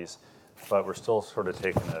capabilities, but we're still sort of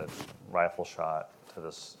taking a rifle shot to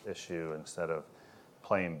this issue instead of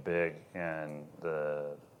playing big in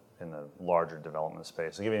the larger development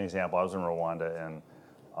space. I'll give you an example. I was in Rwanda in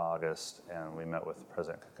August, and we met with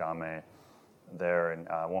President Kagame there, and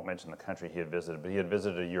I won't mention the country he had visited, but he had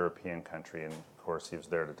visited a European country, and of course he was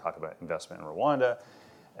there to talk about investment in Rwanda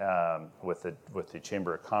with the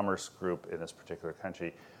Chamber of Commerce group in this particular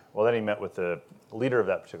country. Well, then he met with the leader of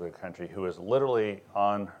that particular country, who was literally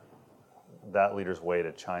on that leader's way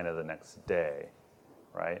to China the next day,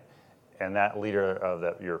 right? And that leader of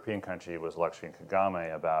that European country was lecturing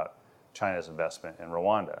Kagame about China's investment in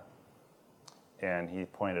Rwanda. And he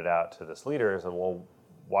pointed out to this leader, he said, well,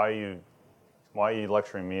 why are you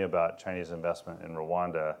lecturing me about Chinese investment in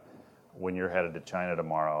Rwanda when you're headed to China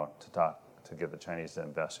tomorrow to get the Chinese to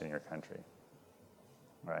invest in your country,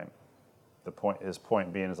 right? His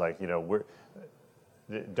point being is like,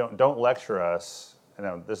 don't lecture us.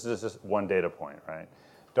 This is just one data point, right?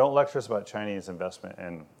 Don't lecture us about Chinese investment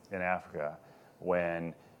in Africa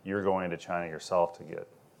when you're going to China yourself to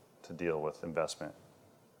deal with investment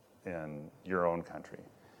in your own country.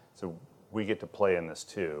 So we get to play in this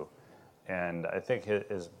too. And I think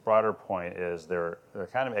his broader point is they're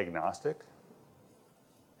kind of agnostic.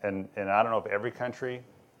 And I don't know if every country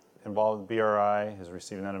involved with BRI is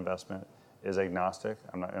receiving that investment is agnostic.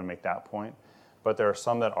 I'm not going to make that point. But there are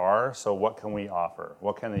some that are. So what can we offer?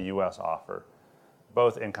 What can the U.S. offer?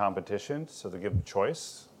 Both in competition, so to give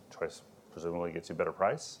choice presumably gets you a better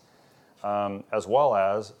price, as well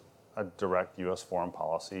as a direct U.S. foreign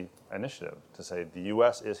policy initiative to say the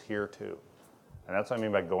U.S. is here too. And that's what I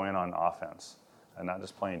mean by going on offense and not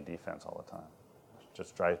just playing defense all the time. It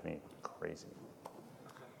just drives me crazy.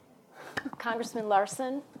 Congressman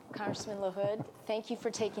Larson, Congressman LaHood, thank you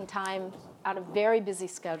for taking time out of very busy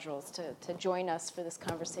schedules to join us for this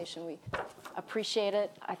conversation. We appreciate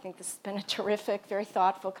it. I think this has been a terrific, very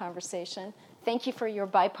thoughtful conversation. Thank you for your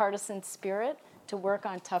bipartisan spirit to work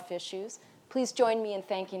on tough issues. Please join me in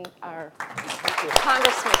thanking our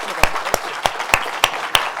congressman today.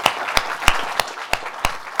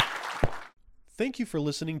 Thank you for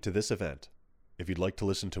listening to this event. If you'd like to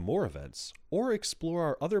listen to more events or explore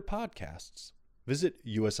our other podcasts, visit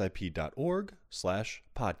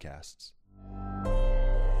usip.org/podcasts.